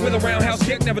it with a roundhouse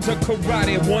kick. Never took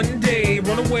karate. One day,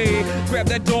 run away, grab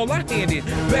that doll I handed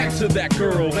back to that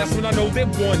girl. That's when I know that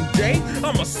one day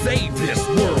I'ma save this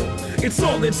world. It's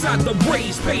all inside the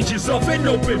raised pages of an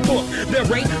open book. There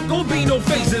ain't gonna be no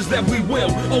phases that we will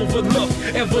overlook.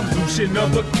 Evolution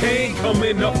of a king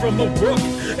coming up from a brook.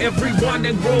 Every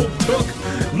winding road took.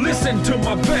 Listen to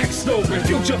my backstory.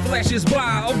 Future flashes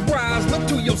by, arise, look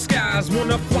to your skies.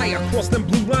 Wanna fly across them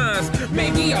blue lines?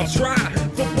 Maybe I'll try.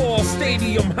 Football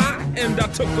stadium high, and I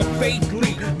took a fake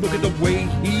leap. Look at the way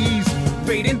he's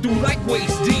fading through like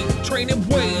waist deep, training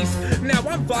ways. Now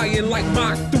I'm flying like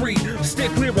Mach 3. Stay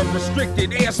clear of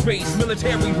restricted airspace.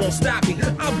 Military won't stop me.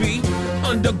 I'll be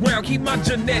underground. Keep my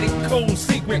genetic code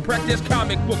secret. Practice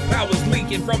comic book powers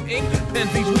leaking from ink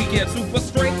pens each weekend. Super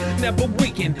strength never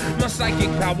weaken. My psychic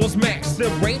powers max.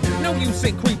 There ain't no use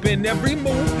in creeping. Every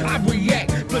move I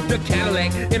react. Flip the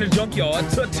Cadillac in a junkyard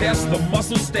to test the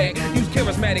muscle stack. Use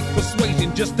charismatic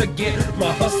persuasion just to get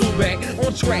my hustle back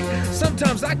on track.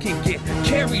 Sometimes I can get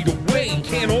carried away.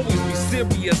 Can't always be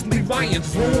serious. Leave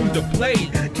lions room to play.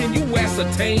 Can you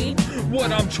ascertain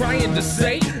what I'm trying to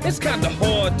say? It's kinda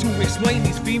hard to explain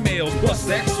these females plus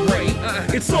X-ray.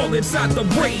 It's all inside the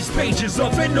raised pages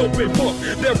of an open book.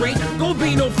 There ain't gonna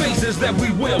be no faces that we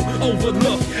will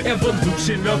overlook.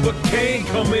 Evolution of a king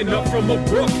coming up from a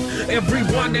brook. Every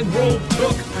winding road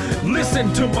took.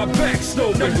 Listen to my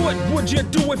backstory. Now what would you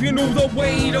do if you knew the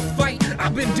way to fight?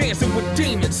 I've been dancing with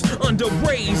demons under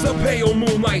rays of pale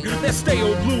moonlight. That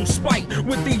stale blue spite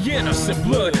with the innocent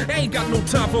blood. Ain't got no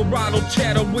time for idle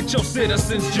chatter with your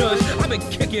citizens, judge. I've been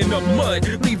kicking up mud,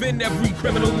 leaving every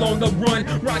criminal on the run.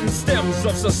 Rotten stems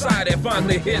of society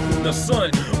finally hitting the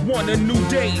sun. Want a new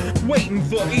day, waiting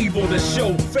for evil to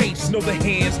show face. Know the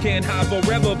hands can't hide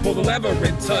forever, pull the lever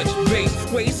and touch base.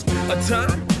 Waste a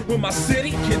time when my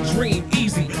city can dream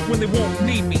easy, when they won't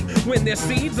need me, when their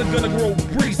seeds are gonna grow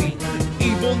breezy.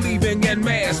 Evil leaving en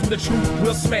masse, when the truth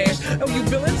will smash. Oh, you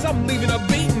villains, I'm leaving a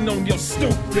beating on your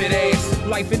stupid ass.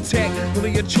 Life intact,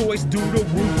 really a choice due to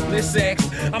ruthless acts.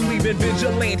 I'm leaving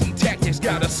vigilante tactics,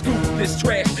 gotta scoop this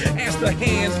trash. Ask the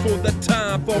hands for the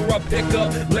time for a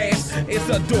pickup blast. It's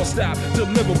a doorstop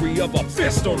delivery of a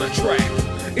fist on a track.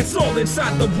 It's all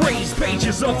inside the raised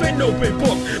pages of an open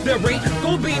book. There ain't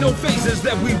gonna be no phases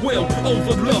that we will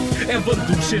overlook.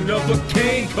 Evolution of a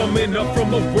king coming up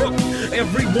from a rook.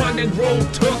 Everyone in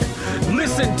road took.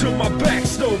 Listen to my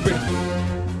backstory.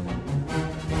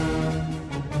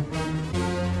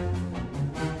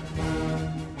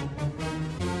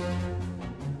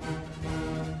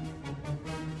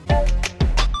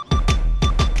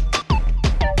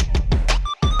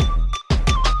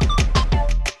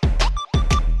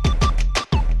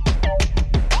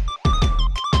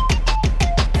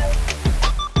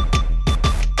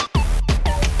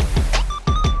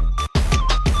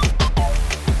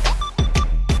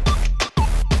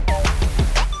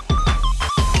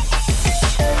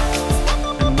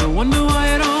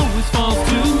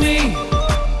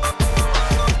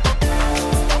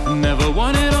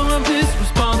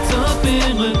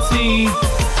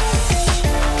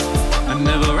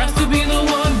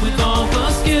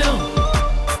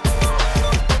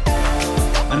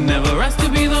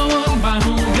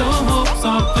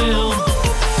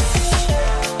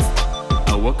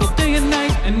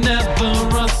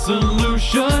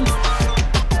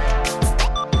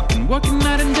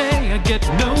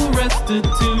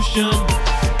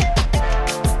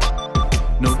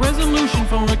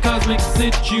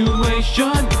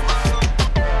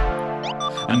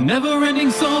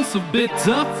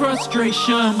 Of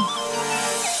frustration.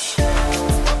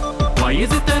 Why is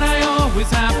it that I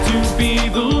always have to be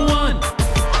the one?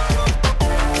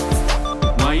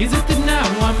 Why is it that now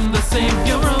I'm the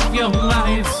savior of your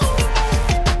lives?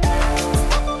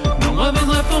 No love is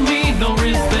left for me, nor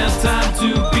is there time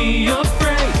to be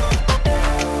afraid.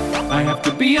 I have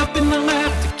to be up in the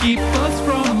lab to keep us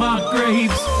from our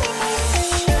graves.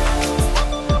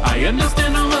 I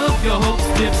understand all of your hopes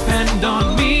depend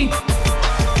on me.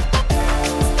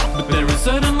 There is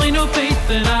certainly no fate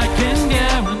that I can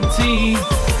guarantee.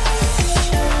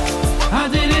 How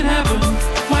did it happen?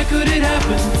 Why could it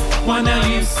happen? Why now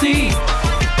you see?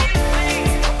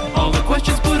 All the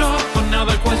questions put off are now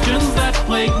the questions that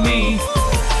plague me.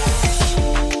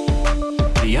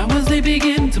 The hours they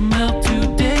begin to melt to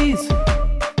days,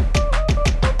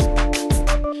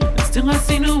 and still I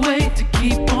see no way to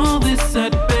keep all this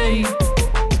at bay.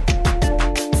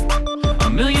 A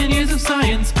million years of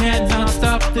science cannot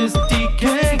stop this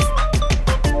decay.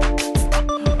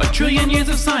 A trillion years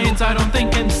of science I don't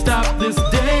think can stop this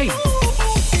day.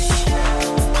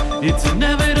 It's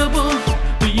inevitable,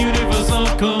 the universal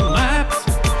collapse.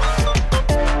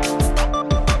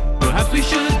 Perhaps we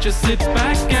should just sit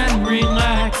back and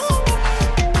relax.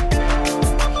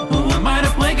 Who am I to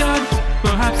play God?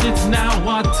 Perhaps it's now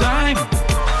our time.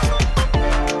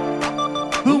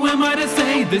 Who am I to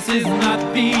say this is not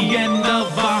the end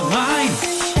of our line?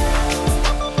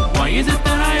 Why is it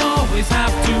that I always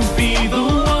have to be the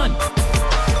one?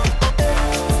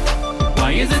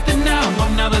 Why is it that now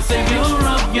I'm not the savior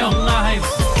of your lives?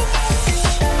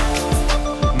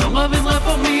 No love is left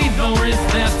for me, nor is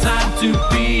there time to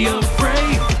be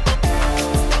afraid.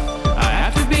 I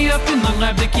have to be up in the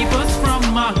lab to keep us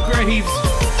from our graves.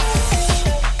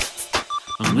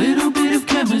 A little bit of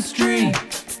chemistry.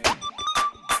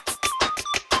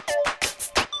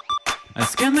 I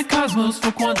scan the cosmos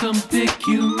for quantum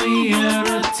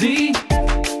peculiarity.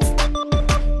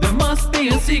 There must be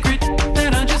a secret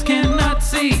that I just cannot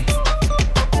see.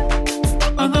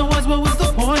 Otherwise, what was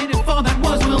the point if all that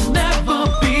was will never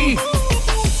be?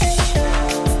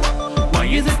 Why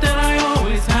is it that I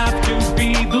always have to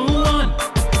be the one?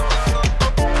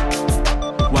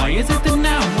 Why is it that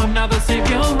now I'm not the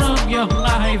savior of your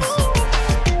lives?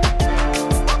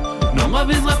 No love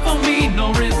is left for me,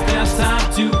 nor is there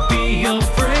time to be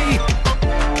afraid.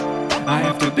 I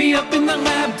have to be up in the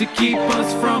lab to keep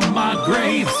us from our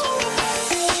graves.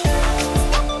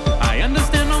 I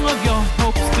understand all of your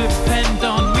hopes depend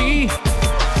on me.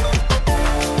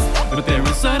 but there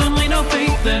is certainly no fate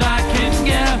that I can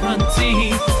guarantee.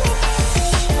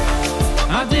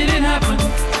 How did it happen?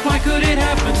 Why could it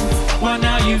happen? Why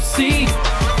now you see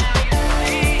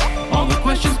all the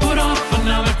questions put off, and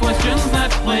now the questions that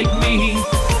plague me.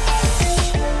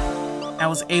 That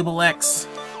was Able X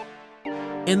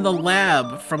in the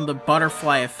Lab from the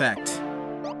Butterfly Effect.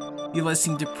 You're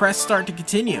listening to Press Start to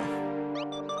continue.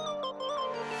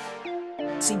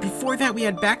 See, before that we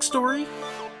had Backstory,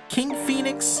 King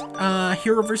Phoenix,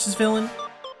 Hero vs. Villain.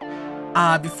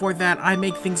 Before that, I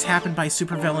Make Things Happen by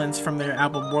Supervillains from their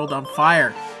album World on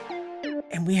Fire.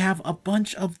 And we have a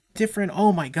bunch of different,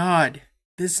 oh my god,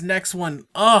 this next one,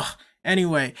 ugh.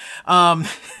 Anyway,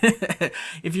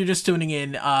 if you're just tuning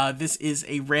in, this is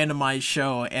a randomized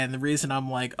show, and the reason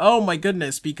I'm like, oh my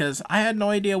goodness, because I had no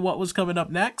idea what was coming up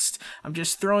next. I'm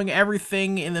just throwing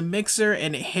everything in the mixer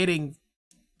and hitting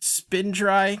spin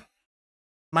dry.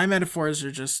 My metaphors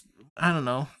are just, I don't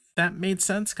know, that made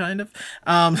sense, kind of.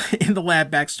 In the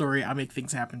Lab, Backstory, I Make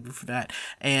Things Happen for that,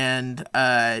 and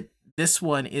this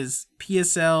one is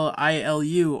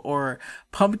PSLILU, or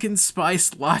Pumpkin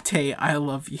Spice Latte I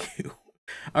Love You.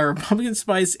 Or Pumpkin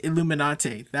Spice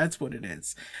Illuminati, that's what it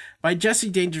is. By Jesse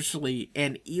Dangerously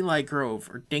and Eli Grove,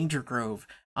 or Danger Grove.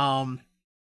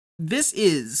 This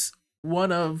is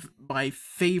one of my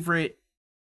favorite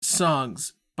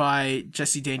songs by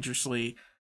Jesse Dangerously.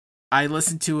 I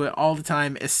listen to it all the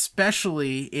time,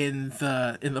 especially in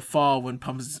the fall when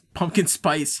pumpkin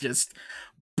spice just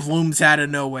blooms out of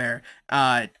nowhere,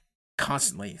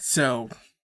 constantly. So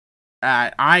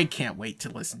I can't wait to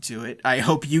listen to it. I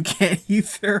hope you can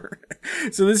either.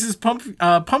 So this is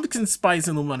Pumpkin Spice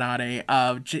Illuminati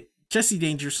of Jesse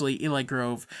Dangerously, Eli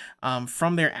Grove,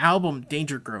 from their album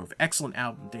Danger Grove. Excellent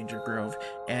album, Danger Grove.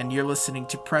 And you're listening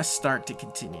to Press Start to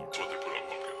continue.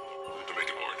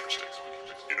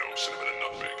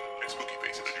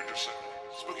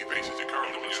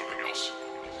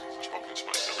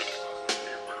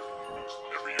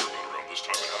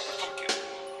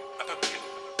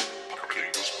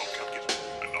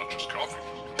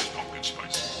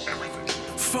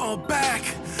 Fall back,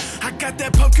 I got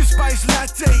that pumpkin spice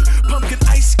latte, pumpkin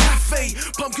ice cafe,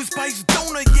 pumpkin spice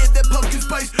donut, yeah, that pumpkin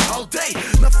spice all day.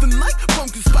 Nothing like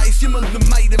pumpkin spice, you must have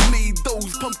might have made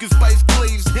those pumpkin spice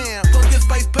glazed ham, pumpkin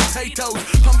spice potatoes,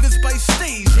 pumpkin spice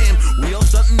stage ham. We all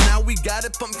something now, we got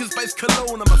it, pumpkin spice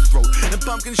cologne on my throat, and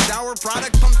pumpkin shower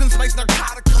product, pumpkin spice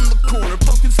narcotic on the corner,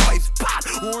 pumpkin spice pot,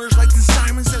 orange like the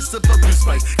Simons, that's the pumpkin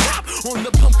spice cop on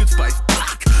the pumpkin spice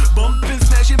block. Bumpin',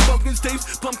 smashing pumpkin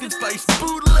tapes, pumpkin spice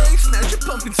bootleg, smashing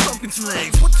pumpkin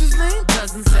legs. What's his name?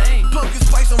 Doesn't say. Pumpkin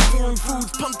spice on foreign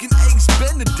foods, pumpkin eggs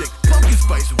Benedict, pumpkin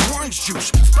spice orange juice.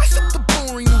 Spice up the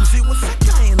boring news. Hey, what's that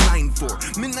guy in line for?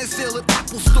 Midnight sale at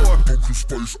Apple Store. Pumpkin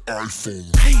spice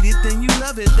iPhone. Hate it, then you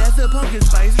love it. That's a pumpkin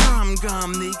spice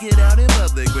rom-com. Naked out in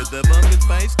public with the pumpkin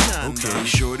spice condom. Okay,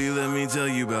 shorty, let me tell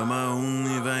you about my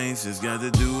only vice. It's got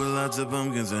to do with lots of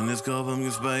pumpkins and it's called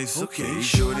pumpkin spice. Okay,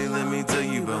 shorty, let me tell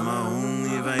you about my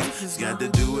only vice. It's got to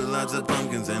do with lots of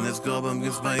pumpkins and it's called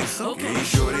pumpkin spice. Okay,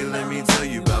 shorty, let me tell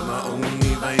you about my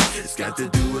only vice. It's got to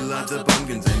do with lots of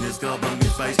pumpkins and it's called pumpkin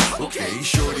spice. Okay,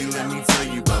 shorty, let me tell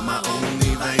you about my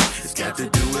only vice. It's got to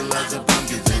do with lots of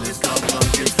pumpkins and it's called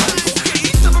pumpkin spice.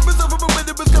 Okay, summer is over, but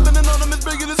winter is coming and autumn is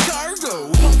bringing its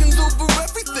cargo. Pumpkins over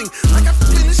everything, like I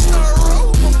finished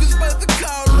Starro. Pumpkins by the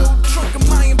carload, trunk of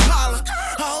my Impala.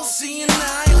 I'll see you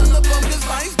now on the pumpkin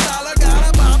spice dollar.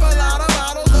 Gotta pop a lot of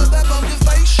bottles of that pumpkin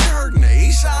spice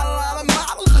Chardonnay. Shot a lot of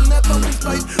models in that pumpkin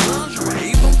spice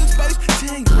lingerie. Pumpkin spice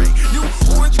Tanqueray, new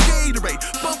orange Gatorade.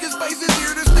 Pumpkin spice is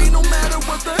here to stay no matter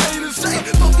what the haters say.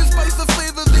 Pumpkin spice a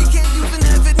flavor they can't use and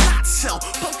have it not sell.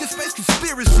 Pumpkin spice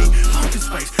conspiracy, pumpkin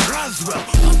spice Roswell.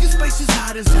 Pumpkin spice is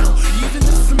hot as hell, even if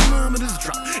the thermometers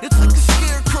drop. It's like a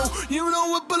scarecrow, you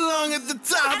know what belong at the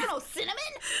top. I don't know,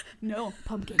 cinnamon? No,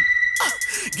 pumpkin.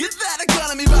 Get that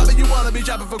economy poppin', you wanna be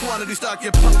shopping for quantity. Stock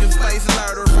your pumpkin spice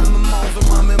larder from the malls and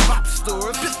mom and pop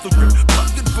stores. Pistol grip,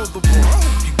 pumpkin for the war.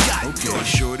 You got it. Okay,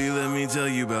 shorty, let me tell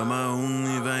you about my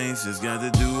only vice. It's got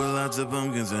to do with lots of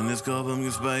pumpkins and it's called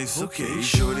pumpkin spice. Okay,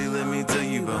 shorty, let me tell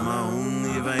you about my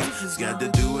only vice. It's got to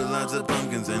do with lots of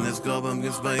pumpkins and it's called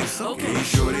pumpkin spice. Okay,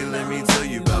 shorty, let me tell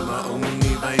you about my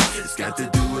only vice. It's got to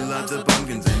do with lots of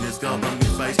pumpkins and it's called pumpkin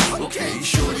spice. Okay,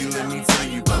 shorty, let me tell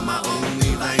you about my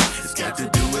only vice. It's got to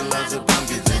do with lots of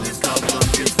pumpkins and it's called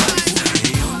pumpkin spice.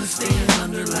 Hey, on the stand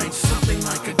under lights, something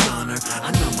like a gunner.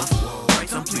 I know my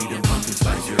rights, I'm pleading pumpkin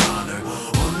spice, your honor.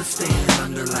 On the stand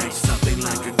under lights, something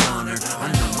like a gunner.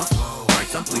 I know my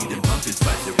rights, I'm pleading pumpkin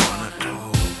spice, your honor.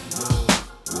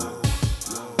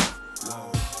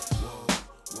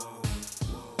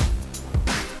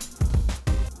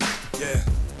 Yeah.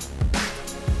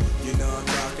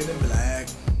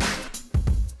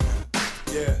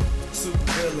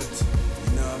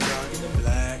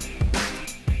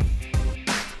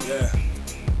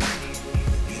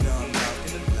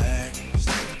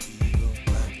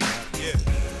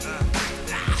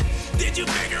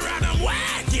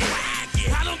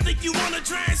 If you wanna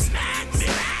try and smack me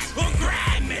or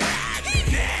grab me,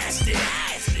 nasty,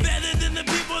 better than the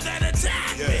people that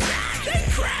attack me. They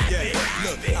crap me.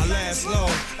 Look, I last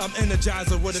long. I'm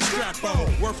Energizer with a strap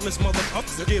on. Worthless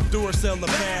motherfuckers give Duracell a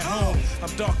bad home. I'm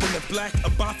dark in the black,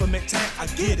 a Baphomet tag, I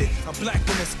get it. I'm black in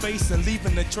the space and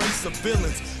leaving a trace of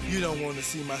villains. You don't want to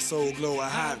see my soul glow a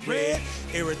hot red,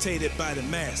 irritated by the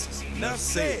masses. Enough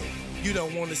said. You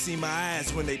don't want to see my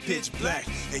eyes when they pitch black,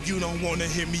 and you don't want to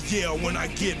hear me yell when I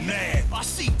get mad. I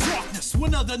see darkness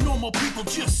when other normal people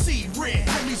just see red.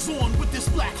 Homies on with this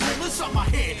black hole inside my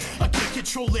head. I can't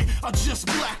control it, I just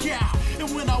black out. And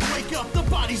when I wake up, the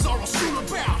bodies are all strewn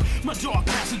about. My dark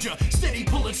passenger, steady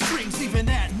pulling strings. Even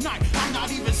at night, I'm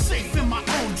not even safe in my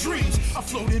own dreams. I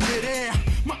float in midair,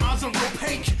 my eyes are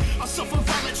opaque. I suffer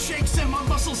violent shakes and my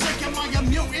muscles ache. Am I a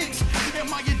mutant?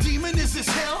 Am I a demon? Is this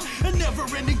hell? A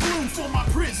never-ending gloom for my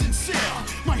prison cell.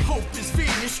 My hope is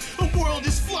vanished, the world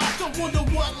is flocked. I wonder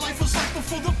what life was like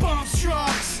before the bomb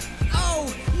strikes. Oh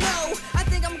no, I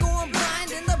think I'm going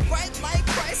blind in the bright light,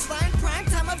 Christline, prime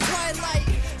time of twilight.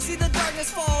 See the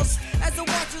darkness falls as the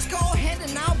watchers call,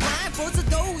 handing out blindfolds to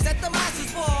those at the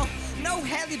monsters fall. No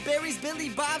Halle Berry's, Billy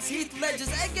Bob's, Heath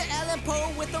Ledger's, Edgar Allan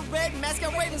Poe with a red mask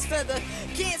and raven's feather.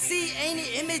 Can't see any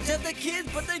image of the kids,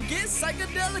 but they get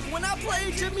psychedelic when I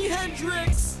play Jimi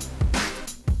Hendrix.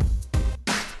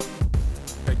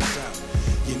 Check this out.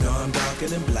 You know I'm darker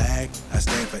than black. I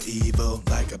stand for evil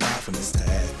like a Baphomet's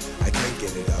tag. I can't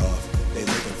get it off. They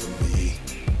looking for me.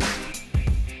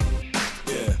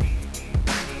 Yeah.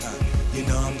 You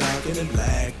know I'm darker than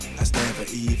black. I stand for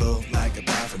evil like a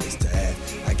Baphomet's tag.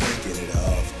 I can't get it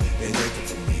off. They looking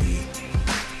for me.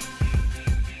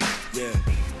 Yeah,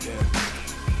 yeah.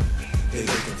 They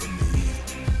looking for me.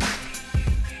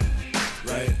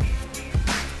 Right?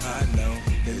 I know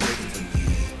they looking for me.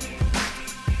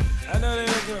 I know they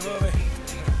looking for me.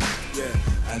 Yeah,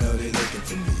 I know they looking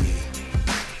for me.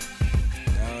 I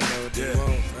don't know what they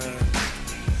want, man.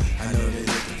 I know they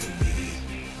looking for me.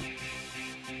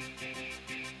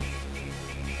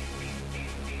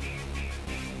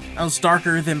 That was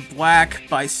Darker Than Black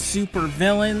by Super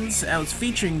Villains. That was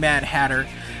featuring Mad Hatter,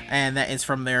 and that is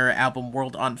from their album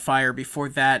World on Fire. Before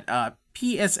that,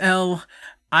 PSLILU,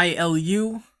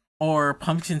 or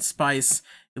Pumpkin Spice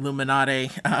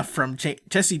Illuminati, from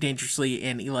Jesse Dangerously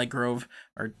and Eli Grove,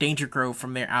 or Danger Grove,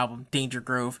 from their album Danger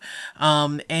Grove.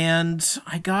 And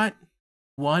I got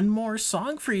one more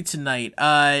song for you tonight.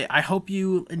 I hope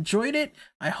you enjoyed it.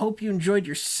 I hope you enjoyed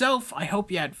yourself. I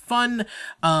hope you had fun.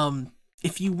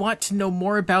 If you want to know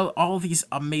more about all these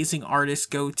amazing artists,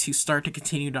 go to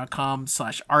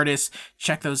starttocontinue.com/artists.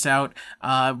 Check those out.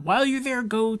 While you're there,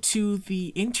 go to the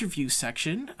interview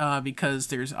section, because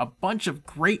there's a bunch of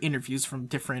great interviews from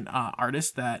different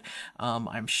artists that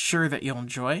I'm sure that you'll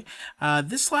enjoy.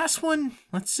 This last one,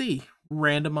 let's see.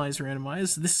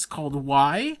 Randomize. This is called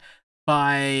Why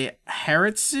by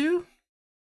Haritsu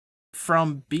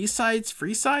from B-Sides,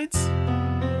 Free-Sides?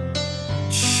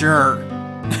 Sure.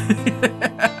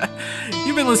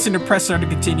 You've been listening to Press Start to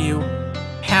Continue.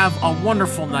 Have a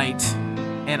wonderful night,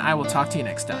 and I will talk to you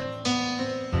next time.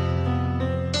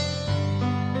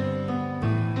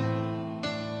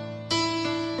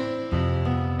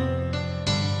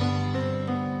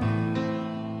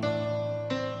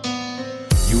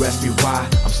 You ask me why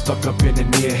I'm stuck up in a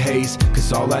near haze,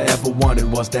 cause all I ever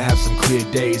wanted was to have some clear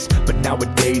days. But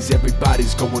nowadays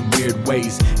everybody's going weird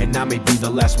ways, and I may be the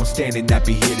last one standing that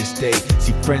be here to stay.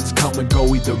 See friends come and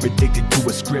go, either addicted to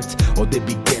a script, or they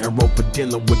be getting roped for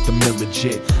dealing with them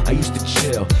illegit. I used to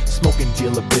chill, smoke and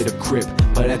deal a bit of crip,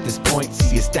 but at this point,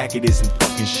 see a stack it isn't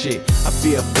fucking shit. I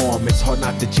fear for 'em, it's hard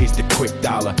not to chase the quick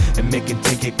dollar, and making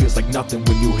 10K feels like nothing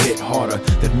when you hit harder.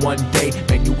 Then one day,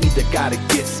 man, you either gotta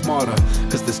get smarter,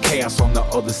 cause there's chaos on the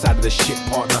other side of the shit,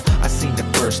 partner. I seen it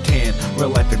firsthand, real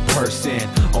life in person.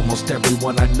 Almost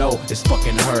everyone I know is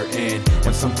fucking hurting,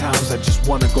 and sometimes I just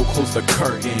wanna go close the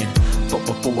curtain. But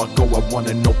before I go, I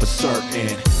wanna know for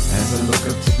certain. As I look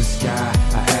up to the sky,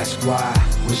 I ask why,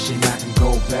 wishing I can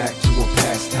go back to a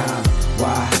past time.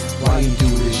 Why you do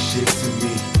this shit to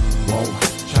me? Won't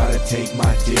try to take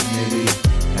my dignity.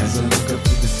 As I look up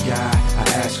to the sky, I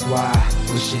ask why,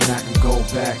 wishing I can go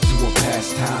back to a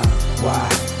past time. Why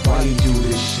you do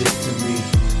this shit to me?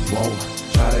 Won't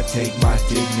try to take my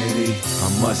dignity. I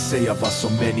must say I've lost so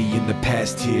many in the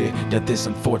past here. Death is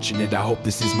unfortunate, I hope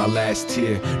this is my last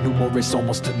tear. Numerous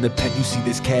almost in the pen, you see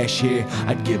this cash here.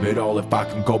 I'd give it all if I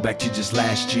can go back to just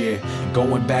last year.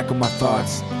 Going back on my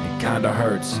thoughts, it kinda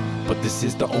hurts, but this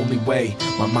is the only way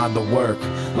my mind will work.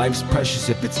 Life's precious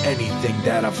if it's anything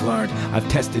that I've learned. I've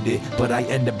tested it, but I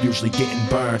end up usually getting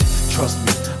burned. Trust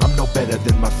me, I'm no better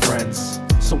than my friends,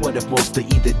 so So what if most are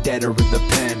either dead or in the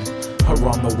pen? Or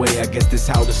on the way, I guess that's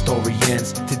how the story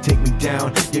ends. To take me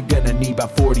down, you're gonna need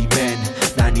about 40 men.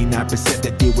 99%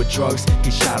 that deal with drugs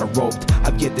get shot or roped.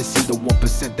 I've yet to see the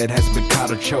 1% that has been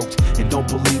caught or choked. And don't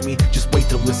believe me, just wait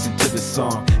to listen to this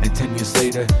song. And 10 years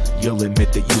later, you'll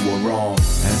admit that you were wrong.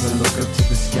 As I look up to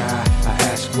the sky, I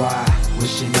ask why.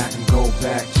 Wishing I can go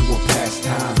back to a past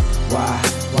time. Why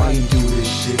you do this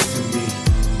shit to me?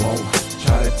 Won't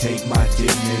try to take my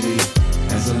dignity.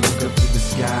 As I look up to the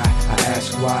sky, I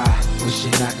ask why.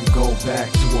 Wishing I can go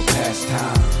back to a past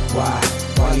time. Why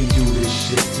you do this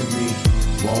shit to me?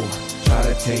 Won't try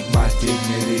to take my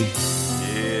dignity.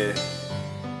 Yeah.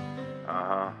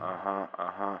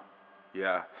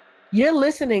 Yeah. You're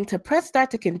listening to Press Start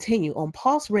to Continue on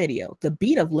Pulse Radio, the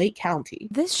beat of Lake County.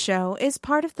 This show is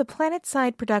part of the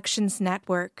PlanetSide Productions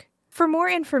Network. For more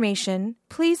information,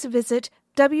 please visit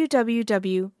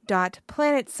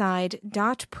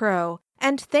www.planetside.pro,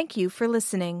 and thank you for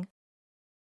listening.